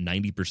pay out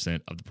 90%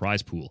 of the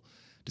prize pool.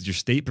 Does your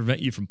state prevent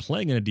you from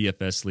playing in a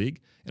DFS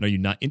league, and are you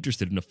not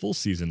interested in a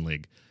full-season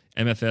league?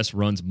 MFS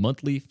runs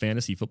monthly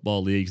fantasy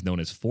football leagues known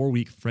as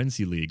 4-week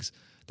Frenzy Leagues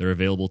that are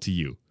available to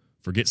you.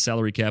 Forget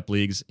salary cap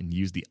leagues and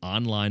use the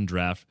online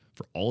draft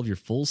for all of your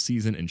full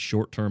season and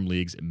short-term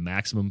leagues at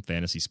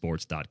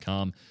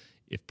MaximumFantasySports.com.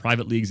 If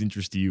private leagues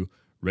interest you,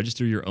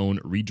 register your own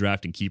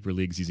redraft and keeper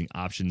leagues using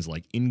options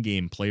like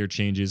in-game player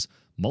changes,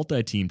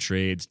 multi-team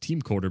trades,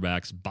 team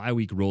quarterbacks,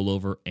 bye-week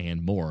rollover,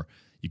 and more.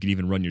 You can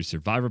even run your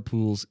survivor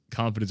pools,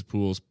 confidence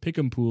pools,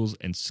 pick'em pools,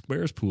 and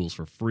squares pools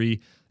for free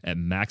at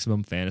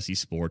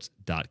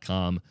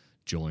MaximumFantasySports.com.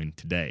 Join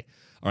today.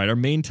 All right, our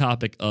main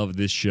topic of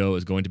this show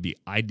is going to be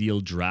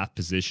ideal draft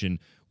position.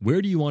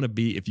 Where do you want to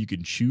be if you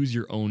can choose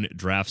your own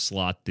draft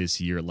slot this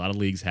year? A lot of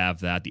leagues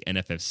have that. The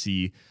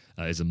NFFC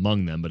is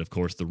among them. But, of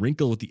course, the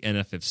wrinkle with the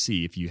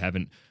NFFC, if you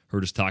haven't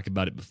heard us talk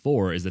about it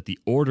before, is that the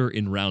order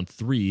in round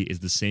 3 is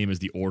the same as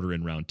the order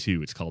in round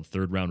 2. It's called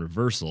third round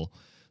reversal.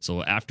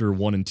 So after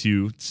 1 and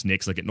 2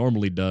 snakes like it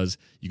normally does,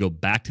 you go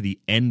back to the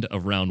end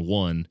of round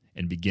 1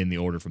 and begin the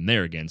order from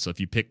there again. So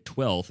if you pick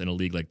 12th in a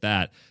league like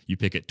that, you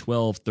pick at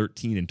 12,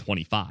 13, and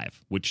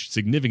 25, which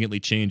significantly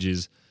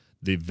changes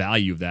the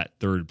value of that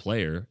third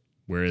player.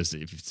 Whereas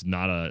if it's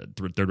not a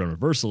third round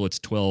reversal, it's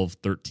 12,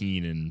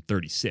 13, and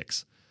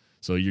 36.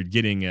 So you're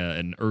getting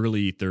an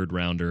early third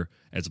rounder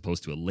as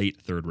opposed to a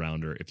late third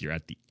rounder if you're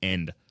at the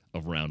end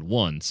of round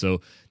 1.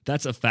 So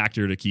that's a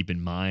factor to keep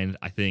in mind.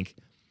 I think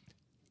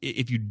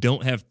if you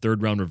don't have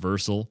third round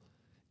reversal,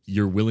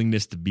 your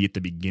willingness to be at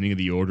the beginning of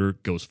the order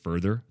goes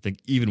further. I think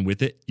even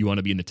with it, you want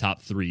to be in the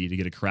top 3 to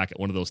get a crack at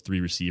one of those 3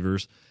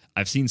 receivers.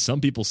 I've seen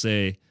some people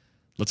say,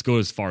 let's go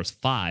as far as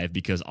 5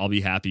 because I'll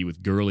be happy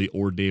with Gurley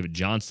or David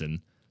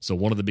Johnson. So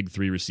one of the big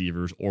 3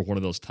 receivers or one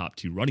of those top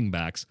 2 running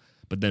backs.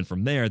 But then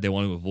from there, they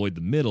want to avoid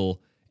the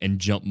middle and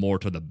jump more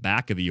to the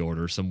back of the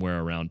order,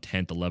 somewhere around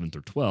 10th, 11th,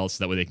 or 12th,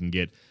 so that way they can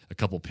get a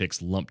couple picks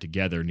lumped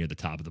together near the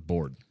top of the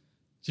board.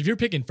 So if you're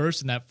picking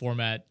first in that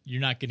format, you're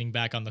not getting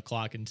back on the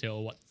clock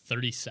until,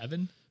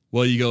 37?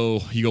 Well, you go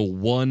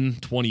 1,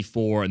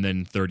 24, and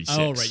then 36.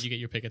 Oh, right, you get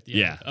your pick at the end.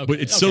 Yeah, okay. but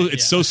it's so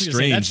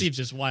strange. That seems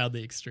just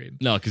wildly extreme.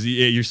 No, because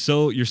you're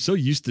so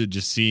used to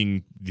just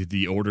seeing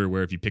the order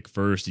where if you pick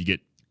first, you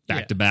get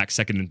back-to-back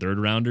second and third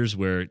rounders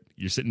where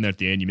you're sitting there at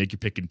the end, you make your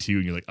pick in 2,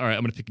 and you're like, all right, I'm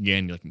going to pick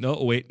again. You're like, no,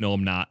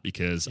 I'm not,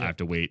 because I have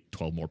to wait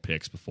 12 more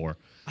picks before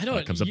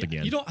it comes up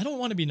again. I don't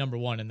want to be number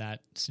 1 in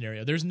that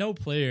scenario. There's no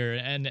player,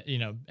 and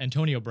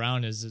Antonio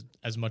Brown is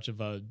as much of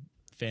a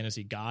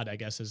fantasy god, I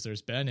guess, as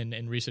there's been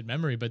in recent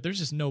memory, but there's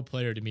just no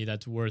player to me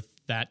that's worth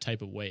that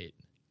type of weight.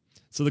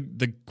 So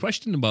the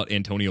question about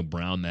Antonio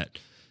Brown that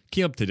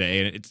came up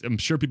today, and I'm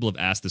sure people have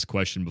asked this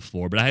question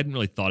before, but I hadn't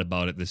really thought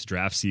about it this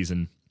draft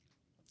season.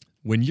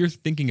 When you're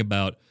thinking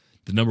about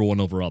the number 1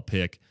 overall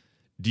pick,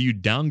 do you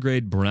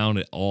downgrade Brown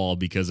at all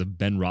because of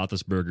Ben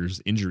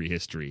Roethlisberger's injury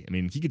history? I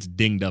mean, he gets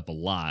dinged up a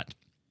lot,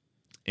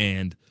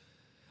 and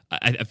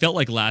I felt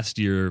like last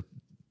year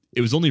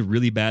it was only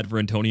really bad for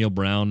Antonio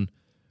Brown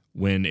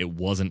when it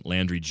wasn't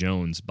Landry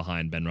Jones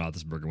behind Ben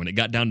Roethlisberger. When it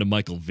got down to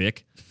Michael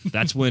Vick,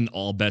 that's when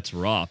all bets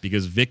were off,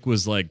 because Vick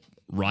was like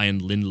Ryan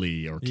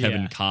Lindley or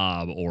Kevin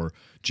Cobb or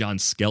John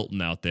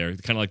Skelton out there,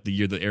 kind of like the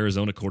year the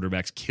Arizona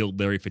quarterbacks killed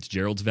Larry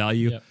Fitzgerald's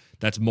value. Yep.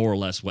 That's more or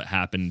less what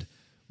happened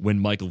when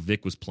Michael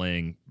Vick was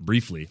playing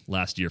briefly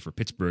last year for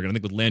Pittsburgh. And I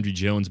think with Landry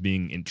Jones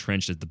being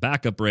entrenched as the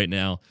backup right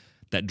now,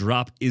 that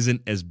drop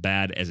isn't as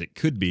bad as it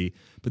could be.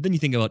 But then you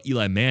think about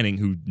Eli Manning,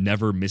 who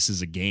never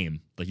misses a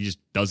game. Like, he just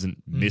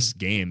doesn't miss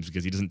games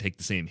because he doesn't take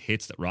the same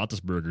hits that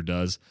Roethlisberger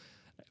does.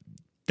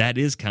 That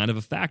is kind of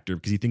a factor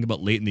because you think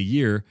about late in the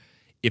year,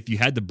 if you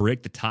had to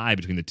break the tie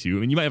between the two,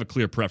 I mean, you might have a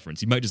clear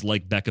preference. You might just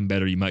like Beckham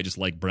better. You might just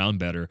like Brown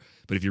better.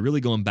 But if you're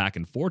really going back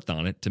and forth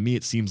on it, to me,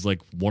 it seems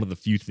like one of the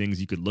few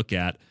things you could look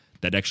at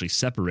that actually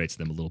separates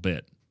them a little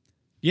bit.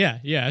 Yeah,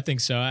 I think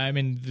so. I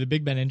mean, the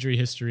Big Ben injury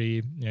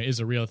history, is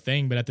a real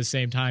thing, but at the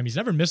same time, he's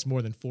never missed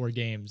more than 4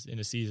 games in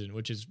a season,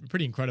 which is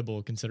pretty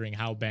incredible considering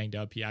how banged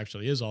up he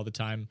actually is all the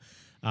time.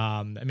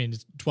 I mean,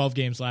 12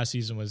 games last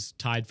season was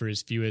tied for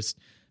his fewest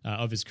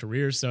of his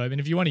career. So, I mean,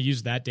 if you want to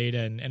use that data,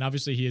 and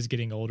obviously he is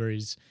getting older,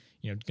 he's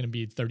going to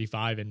be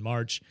 35 in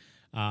March.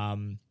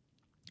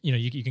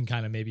 You can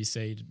kind of maybe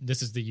say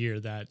this is the year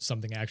that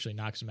something actually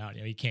knocks him out.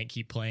 He can't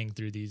keep playing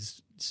through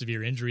these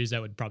severe injuries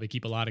that would probably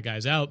keep a lot of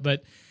guys out,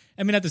 but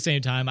I mean, at the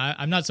same time,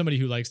 I'm not somebody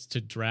who likes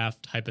to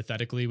draft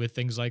hypothetically with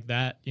things like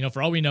that.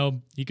 For all we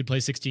know, he could play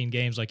 16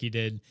 games like he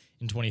did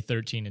in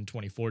 2013 and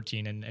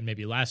 2014, and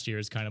maybe last year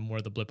is kind of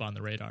more the blip on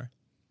the radar.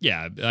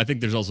 Yeah, I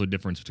think there's also a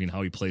difference between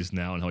how he plays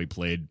now and how he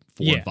played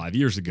 4 and 5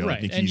 years ago. Right,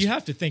 I think and you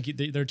have to think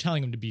they're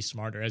telling him to be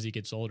smarter as he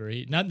gets older.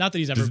 Not that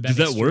he's ever been.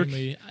 Does that work?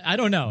 I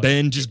don't know.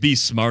 Ben, just be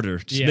smarter.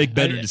 Just make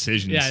better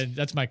decisions. Yeah,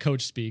 that's my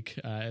coach speak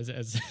as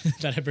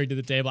that I bring to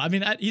the table. I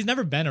mean, he's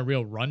never been a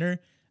real runner.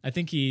 I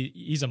think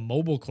he's a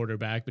mobile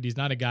quarterback, but he's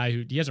not a guy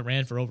he hasn't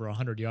ran for over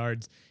 100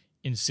 yards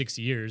in 6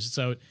 years.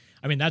 So,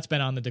 I mean, that's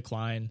been on the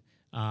decline.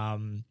 I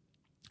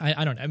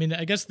don't know. I mean,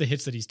 I guess the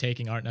hits that he's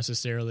taking aren't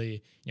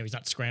necessarily, he's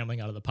not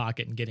scrambling out of the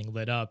pocket and getting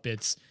lit up.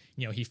 It's,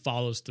 he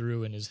follows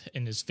through and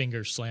his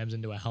finger slams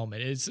into a helmet.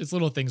 It's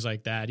little things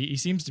like that. He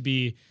seems to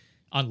be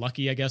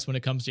unlucky, I guess, when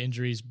it comes to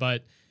injuries.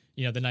 But,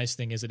 the nice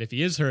thing is that if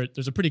he is hurt,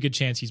 there's a pretty good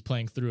chance he's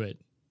playing through it.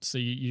 So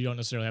you don't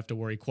necessarily have to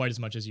worry quite as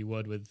much as you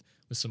would with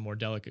some more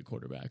delicate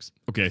quarterbacks.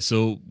 Okay,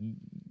 so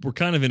we're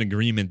kind of in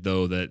agreement,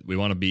 though, that we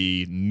want to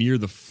be near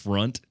the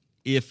front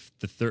if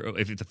the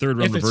third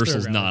round reversal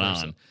is not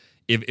on.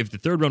 If the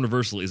third round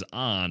reversal is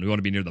on, we want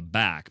to be near the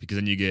back because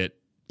then you get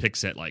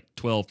picks at like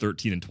 12,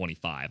 13, and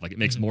 25. Like, it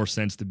makes more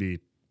sense to be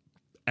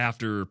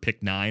after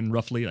pick 9,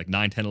 roughly, like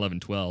 9, 10, 11,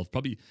 12.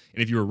 Probably,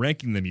 and if you were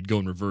ranking them, you'd go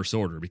in reverse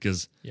order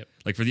because,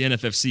 like for the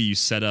NFFC, you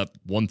set up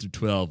 1 through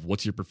 12.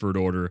 What's your preferred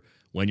order?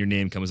 When your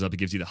name comes up, it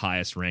gives you the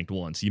highest ranked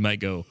one. So you might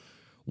go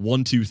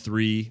 1, 2,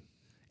 3,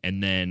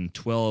 and then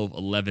 12,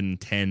 11,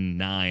 10,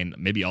 9,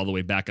 maybe all the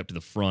way back up to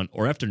the front.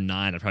 Or after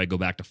 9, I'd probably go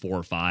back to 4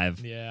 or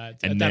 5. Yeah,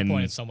 at that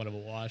point, it's somewhat of a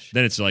wash.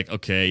 Then it's like,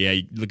 okay, yeah,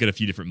 you look at a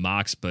few different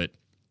mocks, but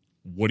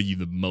what are you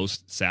the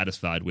most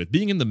satisfied with?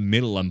 Being in the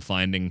middle, I'm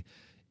finding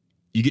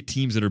you get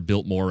teams that are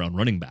built more around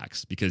running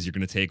backs because you're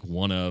going to take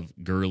one of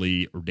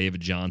Gurley or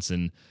David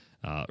Johnson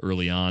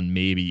early on.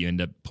 Maybe you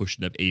end up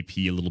pushing up AP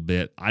a little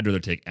bit. I'd rather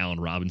take Allen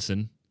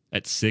Robinson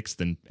at 6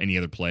 than any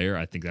other player.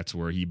 I think that's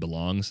where he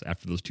belongs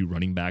after those 2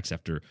 running backs,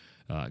 after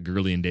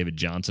Gurley and David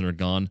Johnson are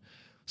gone.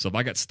 So if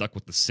I got stuck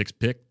with the 6th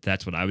pick,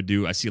 that's what I would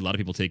do. I see a lot of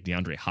people take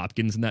DeAndre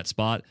Hopkins in that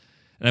spot.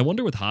 And I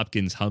wonder with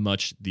Hopkins how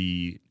much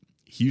the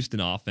Houston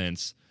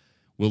offense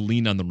will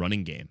lean on the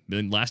running game.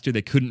 And last year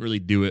they couldn't really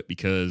do it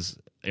because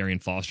Arian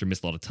Foster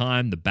missed a lot of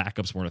time. The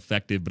backups weren't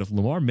effective. But if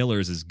Lamar Miller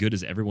is as good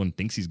as everyone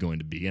thinks he's going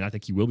to be, and I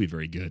think he will be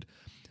very good,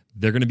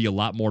 they're going to be a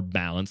lot more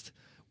balanced.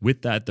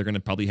 With that, they're going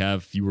to probably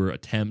have fewer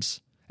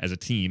attempts as a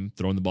team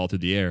throwing the ball through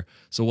the air.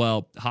 So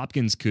while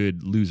Hopkins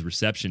could lose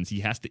receptions,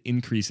 he has to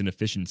increase in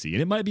efficiency.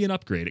 And it might be an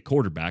upgrade at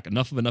quarterback,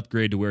 enough of an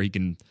upgrade to where he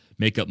can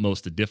make up most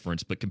of the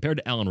difference. But compared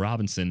to Allen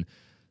Robinson,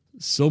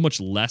 so much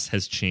less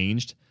has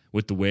changed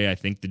with the way I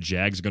think the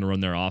Jags are going to run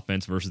their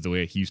offense versus the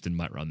way Houston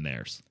might run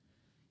theirs.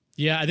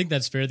 Yeah, I think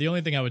that's fair. The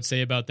only thing I would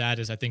say about that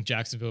is I think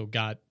Jacksonville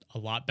got a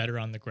lot better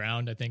on the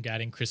ground. I think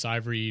adding Chris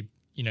Ivory,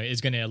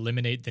 is going to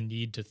eliminate the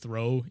need to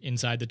throw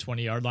inside the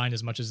 20-yard line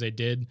as much as they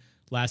did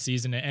last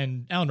season.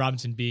 And Allen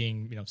Robinson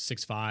being,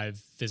 6'5",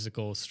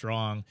 physical,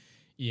 strong,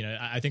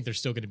 I think they're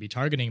still going to be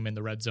targeting him in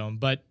the red zone.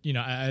 But,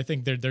 I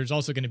think there's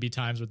also going to be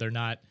times where they're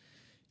not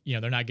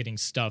getting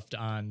stuffed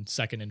on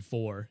 2nd and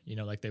 4,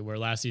 like they were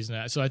last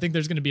season. So I think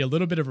there's going to be a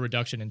little bit of a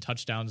reduction in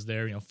touchdowns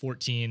there.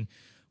 14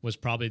 was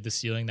probably the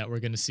ceiling that we're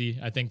going to see,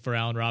 I think, for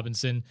Allen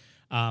Robinson.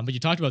 But you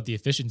talked about the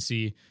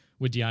efficiency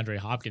with DeAndre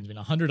Hopkins.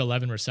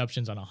 111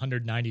 receptions on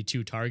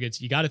 192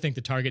 targets. You got to think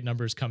the target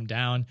numbers come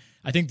down.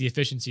 I think the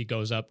efficiency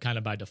goes up kind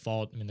of by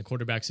default. The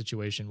quarterback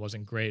situation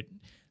wasn't great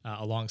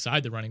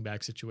alongside the running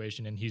back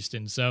situation in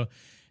Houston. So,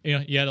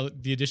 you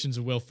had the additions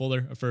of Will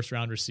Fuller, a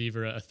first-round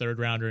receiver, a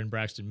third-rounder in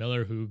Braxton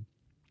Miller, who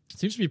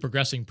seems to be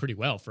progressing pretty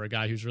well for a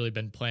guy who's really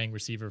been playing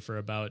receiver for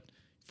about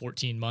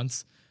 14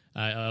 months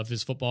of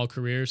his football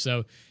career.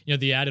 So,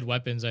 the added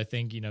weapons, I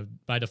think,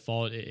 by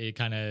default, it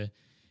kind of,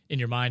 in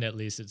your mind at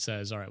least, it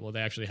says, all right, well, they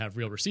actually have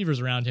real receivers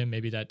around him.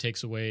 Maybe that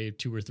takes away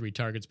 2 or 3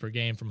 targets per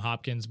game from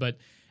Hopkins. But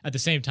at the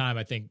same time,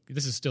 I think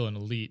this is still an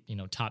elite,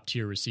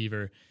 top-tier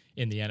receiver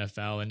in the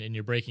NFL, and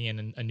you're breaking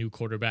in a new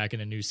quarterback in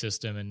a new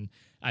system, and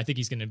I think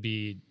he's going to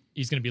be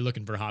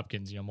looking for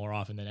Hopkins, more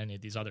often than any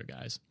of these other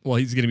guys. Well,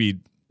 he's going to be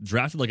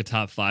drafted like a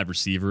top 5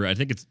 receiver. I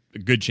think it's a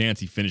good chance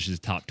he finishes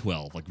top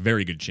 12, like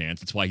very good chance.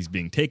 That's why he's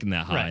being taken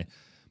that high. Right.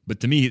 But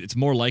to me, it's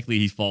more likely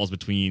he falls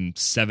between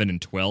 7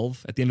 and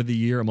 12 at the end of the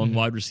year among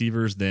wide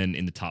receivers than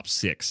in the top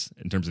 6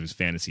 in terms of his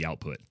fantasy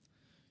output.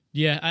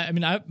 Yeah, I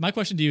mean, my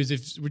question to you is,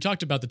 if we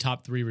talked about the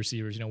top 3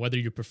 receivers, whether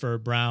you prefer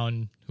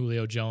Brown,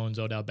 Julio Jones,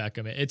 Odell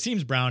Beckham, it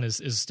seems Brown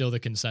is still the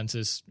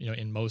consensus,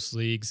 in most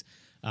leagues,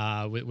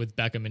 with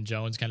Beckham and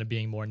Jones kind of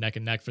being more neck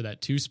and neck for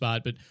that 2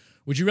 spot. But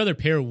would you rather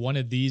pair one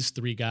of these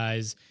 3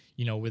 guys,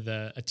 with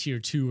a tier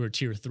 2 or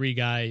tier 3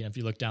 guy? If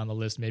you look down the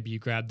list, maybe you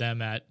grab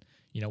them at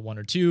 1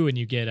 or 2, and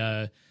you get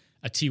a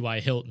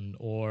T.Y. Hilton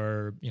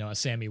or a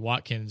Sammy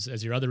Watkins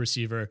as your other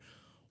receiver.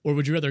 Or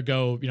would you rather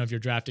go, if you're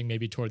drafting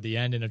maybe toward the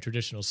end in a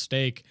traditional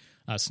snake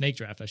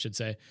draft, I should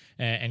say,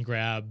 and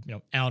grab,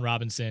 Allen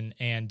Robinson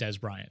and Des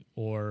Bryant,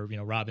 or,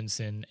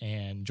 Robinson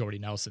and Jordy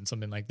Nelson,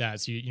 something like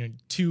that. So,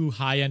 2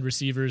 high-end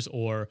receivers,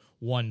 or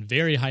 1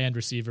 very high-end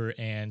receiver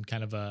and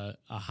kind of a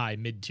high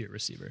mid-tier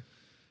receiver?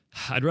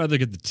 I'd rather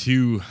get the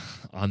 2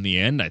 on the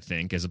end, I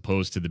think, as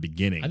opposed to the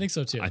beginning. I think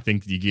so, too. I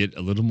think you get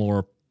a little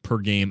more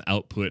per-game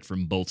output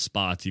from both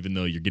spots, even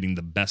though you're getting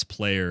the best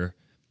player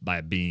by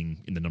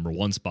being in the number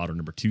 1 spot or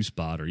number 2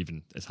 spot, or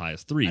even as high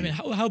as 3. I mean,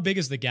 how big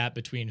is the gap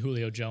between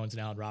Julio Jones and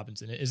Allen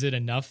Robinson? Is it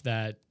enough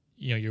that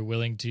you're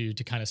willing to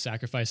kind of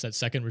sacrifice that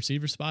second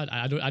receiver spot?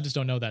 I just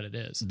don't know that it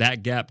is.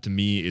 That gap to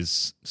me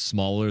is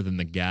smaller than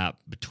the gap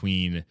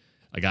between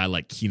a guy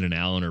like Keenan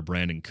Allen or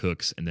Brandon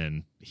Cooks and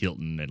then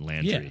Hilton and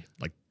Landry.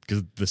 Yeah.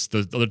 Because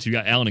the other 2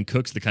 guys, Allen and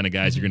Cooks, the kind of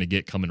guys you're going to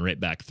get coming right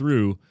back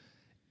through.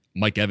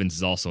 Mike Evans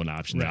is also an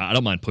option. Right. I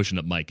don't mind pushing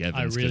up Mike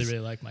Evans. I really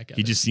like Mike Evans.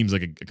 He just seems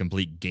like a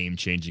complete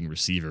game-changing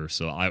receiver,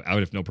 so I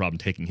would have no problem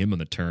taking him on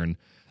the turn.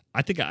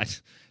 I think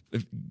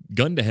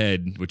gun to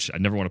head, which I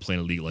never want to play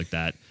in a league like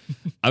that,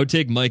 I would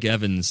take Mike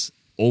Evans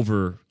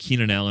over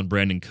Keenan Allen,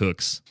 Brandon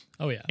Cooks,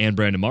 and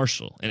Brandon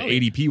Marshall. And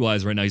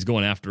ADP-wise, right now, he's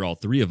going after all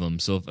 3 of them.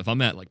 So if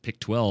I'm at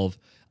pick 12,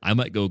 I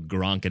might go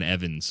Gronk and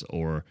Evans,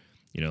 or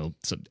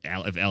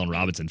if Allen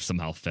Robinson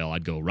somehow fell,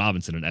 I'd go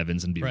Robinson and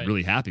Evans and be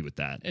really happy with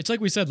that. It's like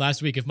we said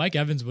last week, if Mike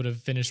Evans would have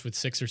finished with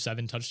 6 or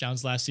 7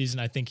 touchdowns last season,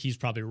 I think he's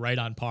probably right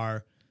on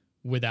par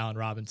with Allen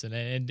Robinson.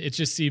 And it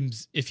just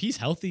seems, if he's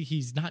healthy,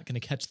 he's not going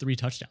to catch 3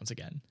 touchdowns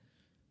again.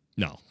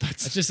 No,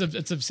 it's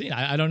obscene.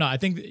 I don't know. I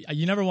think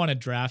you never want to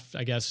draft,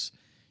 I guess,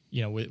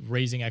 with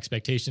raising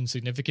expectations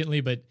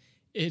significantly, but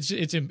it's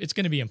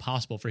going to be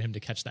impossible for him to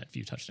catch that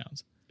few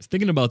touchdowns.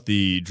 Thinking about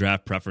the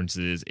draft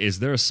preferences, is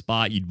there a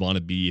spot you'd want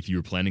to be if you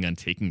were planning on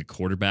taking a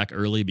quarterback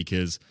early?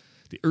 Because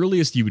the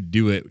earliest you would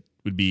do it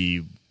would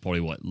be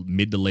probably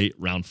mid to late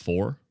round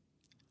 4.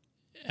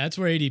 That's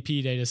where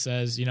ADP data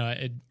says,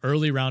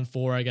 early round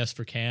 4, I guess,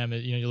 for Cam.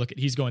 You look at,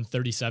 he's going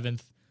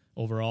 37th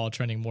overall,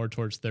 trending more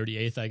towards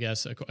 38th, I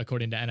guess,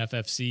 according to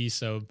NFFC.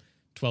 So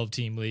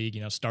 12-team league,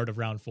 start of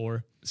round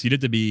 4. So you'd have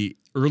to be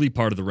early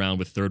part of the round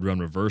with 3rd round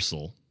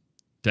reversal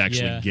to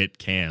actually get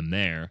Cam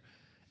there.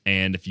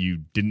 And if you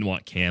didn't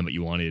want Cam but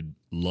you wanted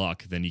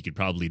Luck, then you could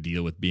probably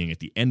deal with being at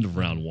the end of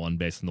round 1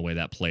 based on the way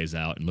that plays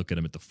out, and look at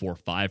him at the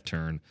 4-5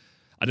 turn.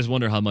 I just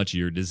wonder how much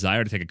your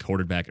desire to take a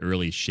quarterback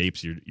early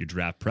shapes your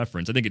draft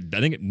preference. I think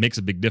it makes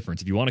a big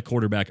difference. If you want a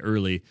quarterback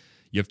early,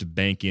 you have to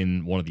bank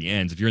in one of the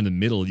ends. If you're in the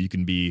middle, you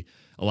can be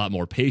a lot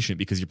more patient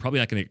because you're probably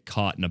not going to get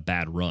caught in a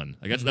bad run.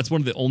 I guess that's one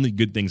of the only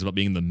good things about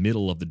being in the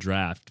middle of the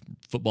draft.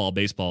 Football,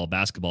 baseball,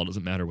 basketball,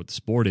 doesn't matter what the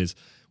sport is.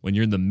 When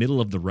you're in the middle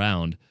of the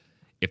round,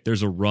 if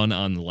there's a run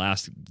on the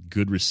last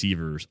good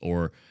receivers,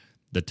 or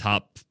the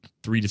top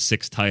 3 to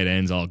 6 tight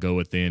ends all go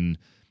within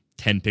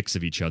 10 picks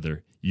of each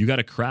other, you got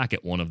to crack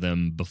at one of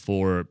them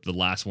before the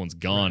last one's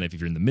gone. If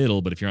you're in the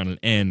middle, but if you're on an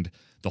end,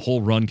 the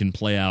whole run can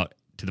play out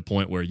to the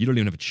point where you don't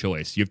even have a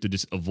choice. You have to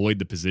just avoid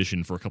the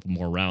position for a couple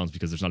more rounds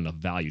because there's not enough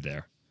value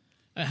there.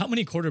 How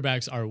many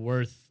quarterbacks are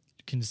worth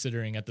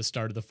considering at the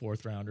start of the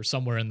 4th round or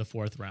somewhere in the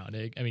 4th round?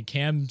 I mean,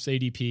 Cam's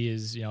ADP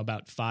is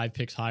about 5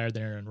 picks higher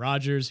than Aaron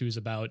Rodgers, who's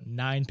about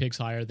 9 picks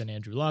higher than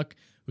Andrew Luck,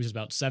 who's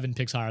about 7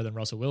 picks higher than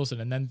Russell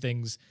Wilson. And then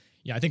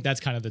I think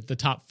that's kind of the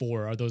top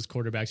 4 are those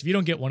quarterbacks. If you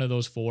don't get one of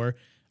those 4,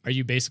 are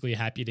you basically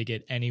happy to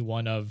get any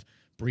one of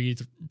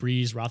Breeze,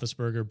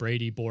 Roethlisberger,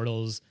 Brady,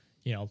 Bortles,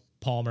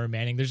 Palmer,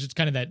 Manning? There's just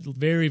kind of that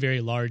very, very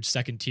large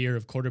second tier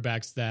of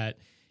quarterbacks that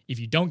if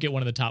you don't get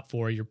one of the top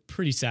 4, you're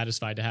pretty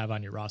satisfied to have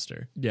on your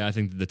roster. Yeah, I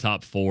think the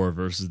top 4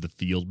 versus the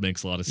field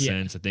makes a lot of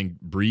sense. I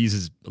think Breeze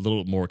is a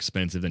little more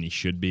expensive than he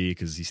should be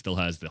because he still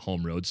has the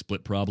home road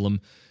split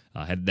problem.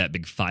 Had that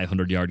big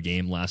 500-yard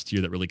game last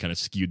year that really kind of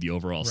skewed the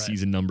overall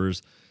season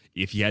numbers.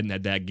 If he hadn't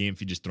had that game, if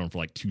he'd just thrown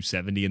for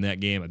 270 in that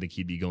game, I think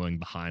he'd be going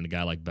behind a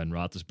guy like Ben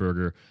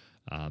Roethlisberger.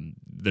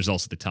 There's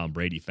also the Tom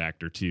Brady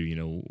factor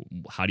too.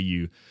 How do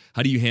you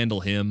handle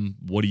him?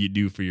 What do you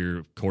do for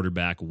your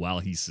quarterback while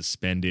he's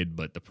suspended?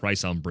 But the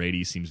price on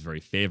Brady seems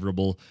very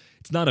favorable.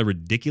 It's not a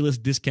ridiculous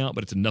discount,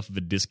 but it's enough of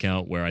a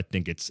discount where I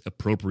think it's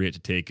appropriate to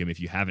take him if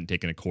you haven't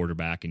taken a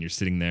quarterback and you're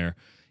sitting there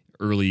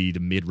early to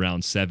mid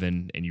round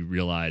 7 and you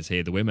realize,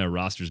 hey, the way my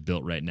roster's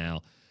built right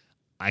now,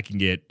 I can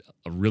get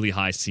a really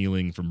high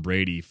ceiling from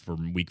Brady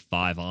from week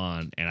 5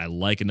 on, and I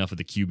like enough of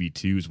the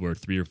QB2s where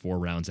 3 or 4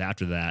 rounds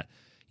after that,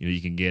 you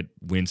can get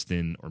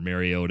Winston or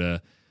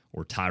Mariota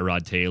or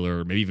Tyrod Taylor,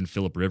 or maybe even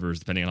Phillip Rivers,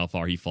 depending on how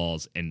far he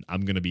falls, and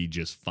I'm going to be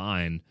just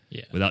fine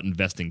without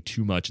investing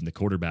too much in the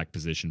quarterback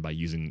position by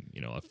using,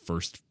 a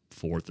first,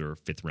 4th, or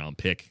 5th round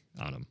pick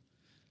on him.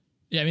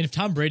 Yeah, I mean, if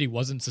Tom Brady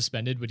wasn't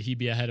suspended, would he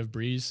be ahead of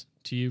Breeze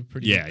to you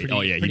pretty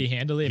handily? I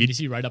mean, is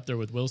he right up there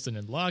with Wilson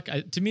and Luck?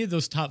 To me,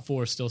 those top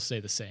 4 still stay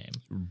the same.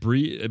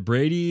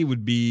 Brady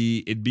would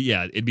be it'd be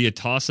a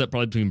toss-up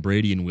probably between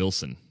Brady and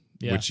Wilson,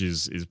 which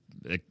is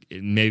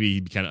maybe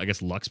kind of, I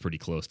guess Luck's pretty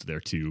close to there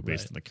too,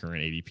 based on the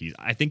current ADPs.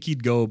 I think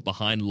he'd go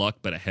behind Luck,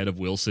 but ahead of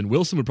Wilson.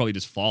 Wilson would probably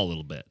just fall a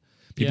little bit.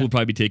 People would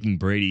probably be taking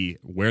Brady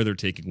where they're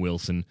taking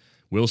Wilson.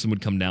 Wilson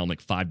would come down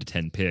like 5 to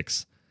 10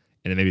 picks,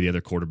 and then maybe the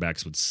other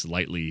quarterbacks would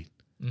slightly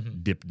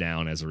dip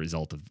down as a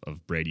result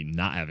of Brady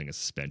not having a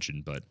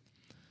suspension. But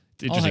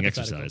it's interesting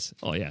exercise.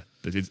 Oh, yeah.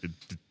 It's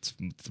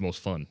the most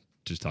fun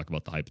to just talk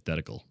about the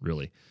hypothetical,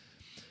 really.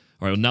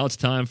 All right, well, now it's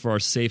time for our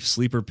safe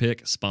sleeper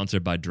pick,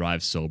 sponsored by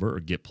Drive Sober or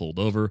Get Pulled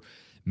Over.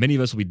 Many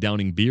of us will be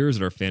downing beers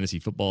at our fantasy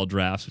football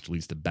drafts, which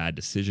leads to bad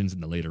decisions in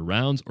the later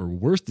rounds or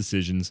worse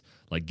decisions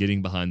like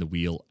getting behind the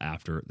wheel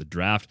after the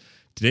draft.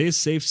 Today's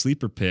safe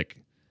sleeper pick,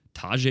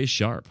 Tajae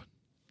Sharpe.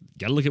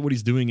 Got to look at what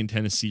he's doing in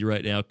Tennessee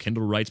right now.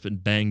 Kendall Wright's been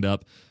banged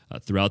up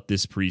throughout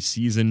this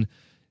preseason.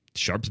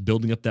 Sharpe's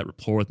building up that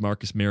rapport with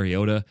Marcus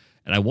Mariota,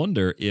 and I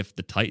wonder if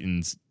the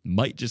Titans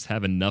might just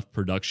have enough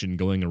production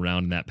going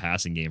around in that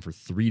passing game for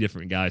 3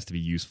 different guys to be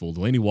useful.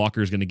 Delaney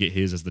Walker is going to get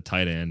his as the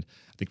tight end.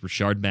 I think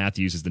Rashard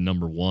Matthews is the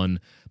number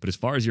 1. But as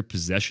far as your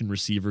possession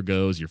receiver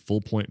goes, your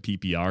full-point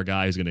PPR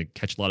guy who's going to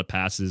catch a lot of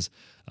passes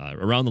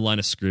around the line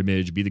of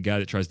scrimmage, be the guy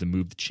that tries to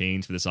move the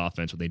chains for this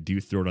offense when they do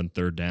throw it on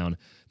 3rd down,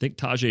 I think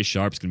Tajae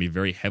Sharpe's going to be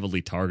very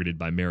heavily targeted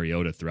by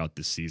Mariota throughout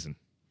this season.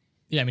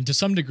 Yeah, I mean, to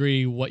some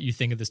degree, what you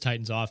think of this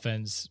Titans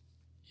offense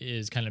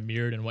is kind of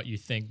mirrored in what you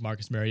think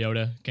Marcus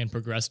Mariota can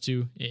progress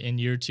to in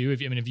year 2.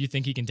 If you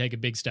think he can take a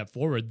big step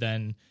forward,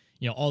 then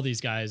all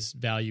these guys'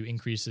 value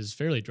increases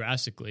fairly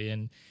drastically.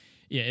 And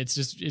yeah,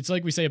 it's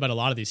like we say about a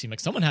lot of these teams. Like,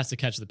 someone has to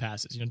catch the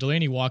passes.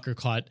 Delaney Walker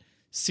caught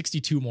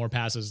 56 more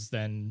passes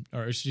than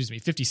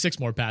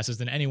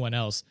anyone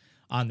else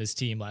on this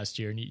team last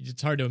year, and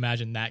it's hard to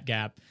imagine that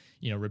gap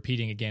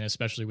repeating again,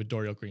 especially with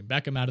Dorial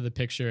Green-Beckham out of the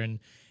picture. And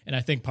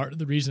I think part of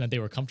the reason that they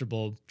were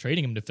comfortable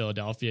trading him to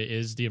Philadelphia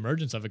is the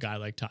emergence of a guy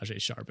like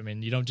Tajae Sharpe. I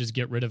mean, you don't just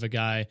get rid of a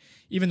guy,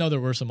 even though there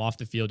were some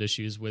off-the-field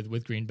issues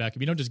with Green-Beckham.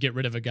 You don't just get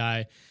rid of a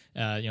guy,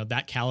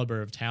 that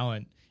caliber of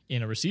talent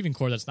in a receiving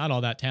core that's not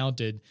all that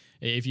talented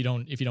if you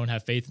don't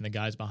have faith in the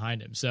guys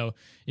behind him. So,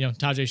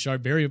 Tajae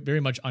Sharpe, very, very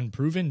much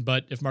unproven,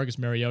 but if Marcus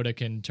Mariota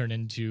can turn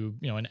into,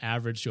 an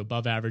average to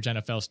above average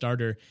NFL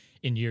starter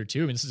in year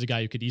 2, I mean, this is a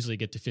guy who could easily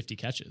get to 50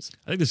 catches.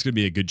 I think there's going to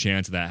be a good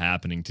chance of that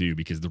happening too,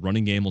 because the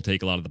running game will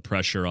take a lot of the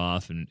pressure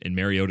off, and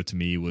Mariota to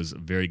me was a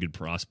very good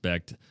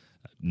prospect,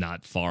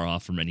 not far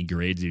off from any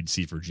grades you'd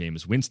see for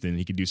Jameis Winston.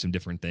 He could do some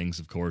different things,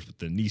 of course, with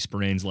the knee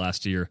sprains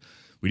last year.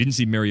 We didn't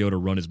see Mariota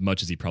run as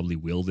much as he probably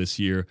will this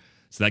year,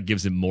 so that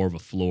gives him more of a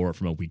floor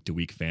from a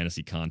week-to-week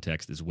fantasy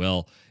context as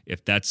well.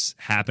 If that's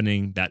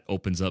happening, that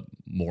opens up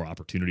more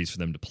opportunities for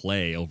them to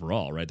play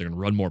overall, right? They're going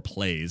to run more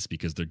plays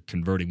because they're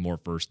converting more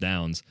first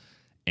downs,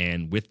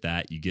 and with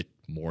that, you get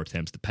more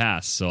attempts to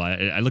pass. So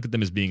I look at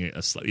them as being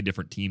a slightly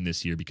different team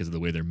this year because of the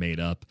way they're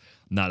made up.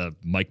 I'm not a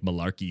Mike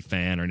Mularkey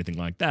fan or anything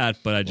like that,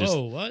 but I just...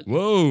 Whoa, what?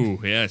 Whoa,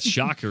 yeah,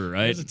 shocker,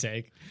 right? That's a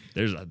take.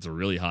 That's a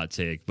really hot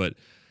take, but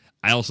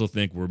I also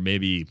think we're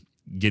maybe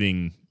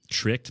getting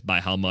tricked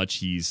by how much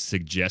he's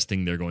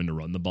suggesting they're going to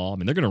run the ball. I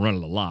mean, they're going to run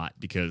it a lot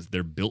because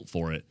they're built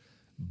for it,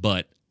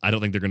 but I don't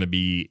think they're going to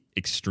be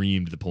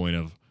extreme to the point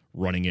of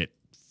running it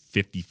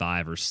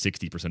 55 or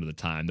 60% of the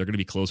time. They're going to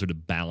be closer to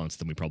balance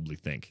than we probably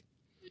think.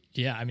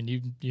 Yeah, I mean,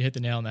 you hit the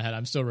nail on the head.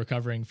 I'm still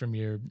recovering from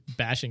your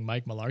bashing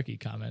Mike Mularkey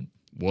comment.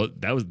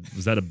 What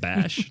was that a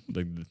bash?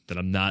 Like, that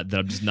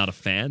I'm just not a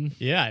fan?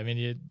 Yeah, I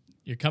mean,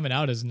 you're coming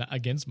out as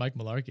against Mike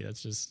Mularkey.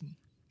 That's just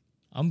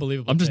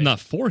unbelievable. I'm just not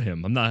for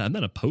him. I'm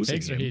not opposing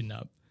Takes him. Are heating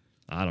up.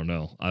 I don't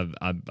know.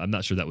 I'm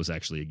not sure that was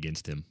actually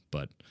against him,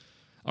 but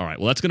all right.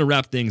 Well, that's going to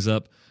wrap things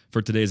up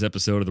for today's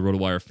episode of the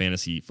RotoWire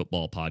Fantasy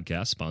Football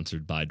Podcast,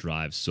 sponsored by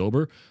Drive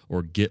Sober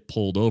or Get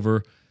Pulled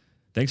Over.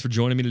 Thanks for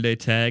joining me today,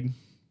 Tag.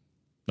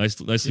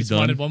 Nicely just done.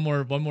 Wanted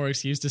one more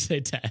excuse to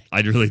say Tag.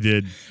 I really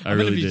did.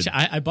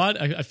 I bought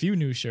a few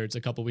new shirts a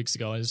couple weeks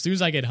ago, and as soon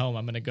as I get home,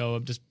 I'm going to go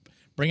just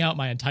bring out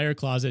my entire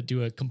closet,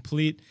 do a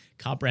complete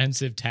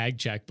comprehensive tag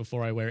check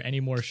before I wear any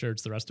more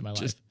shirts the rest of my life.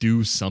 Just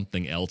do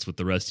something else with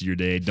the rest of your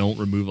day. Don't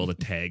remove all the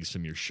tags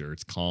from your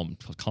shirts. Calm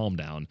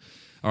down.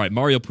 All right,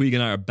 Mario Puig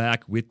and I are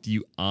back with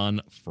you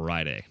on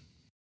Friday.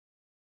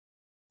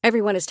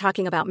 Everyone is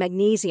talking about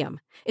magnesium.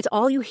 It's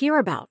all you hear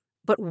about.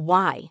 But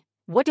why?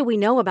 What do we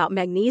know about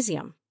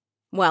magnesium?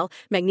 Well,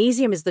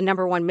 magnesium is the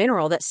 #1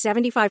 mineral that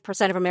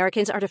 75% of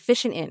Americans are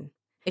deficient in.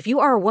 If you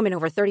are a woman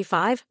over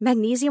 35,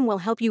 magnesium will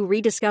help you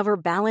rediscover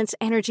balance,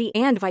 energy,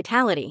 and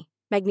vitality.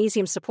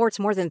 Magnesium supports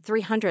more than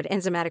 300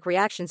 enzymatic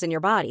reactions in your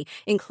body,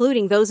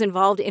 including those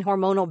involved in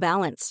hormonal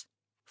balance.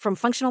 From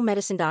functional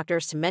medicine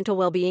doctors to mental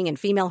well-being and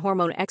female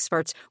hormone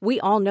experts,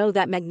 we all know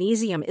that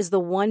magnesium is the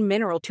one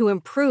mineral to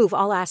improve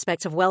all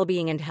aspects of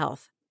well-being and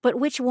health. But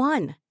which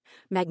one?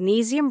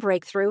 Magnesium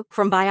Breakthrough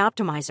from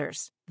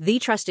Bioptimizers, the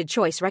trusted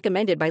choice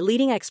recommended by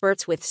leading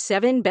experts with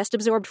 7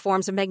 best-absorbed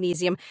forms of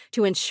magnesium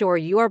to ensure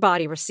your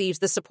body receives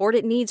the support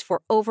it needs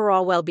for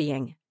overall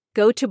well-being.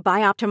 Go to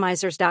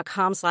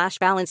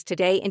bioptimizers.com/balance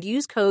today and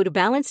use code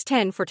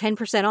BALANCE10 for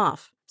 10%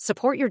 off.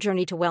 Support your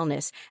journey to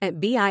wellness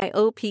at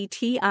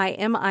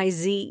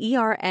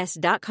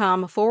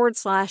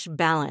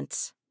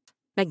bioptimizers.com/balance.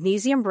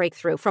 Magnesium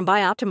Breakthrough from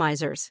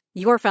Bioptimizers,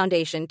 your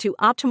foundation to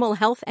optimal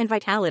health and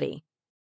vitality.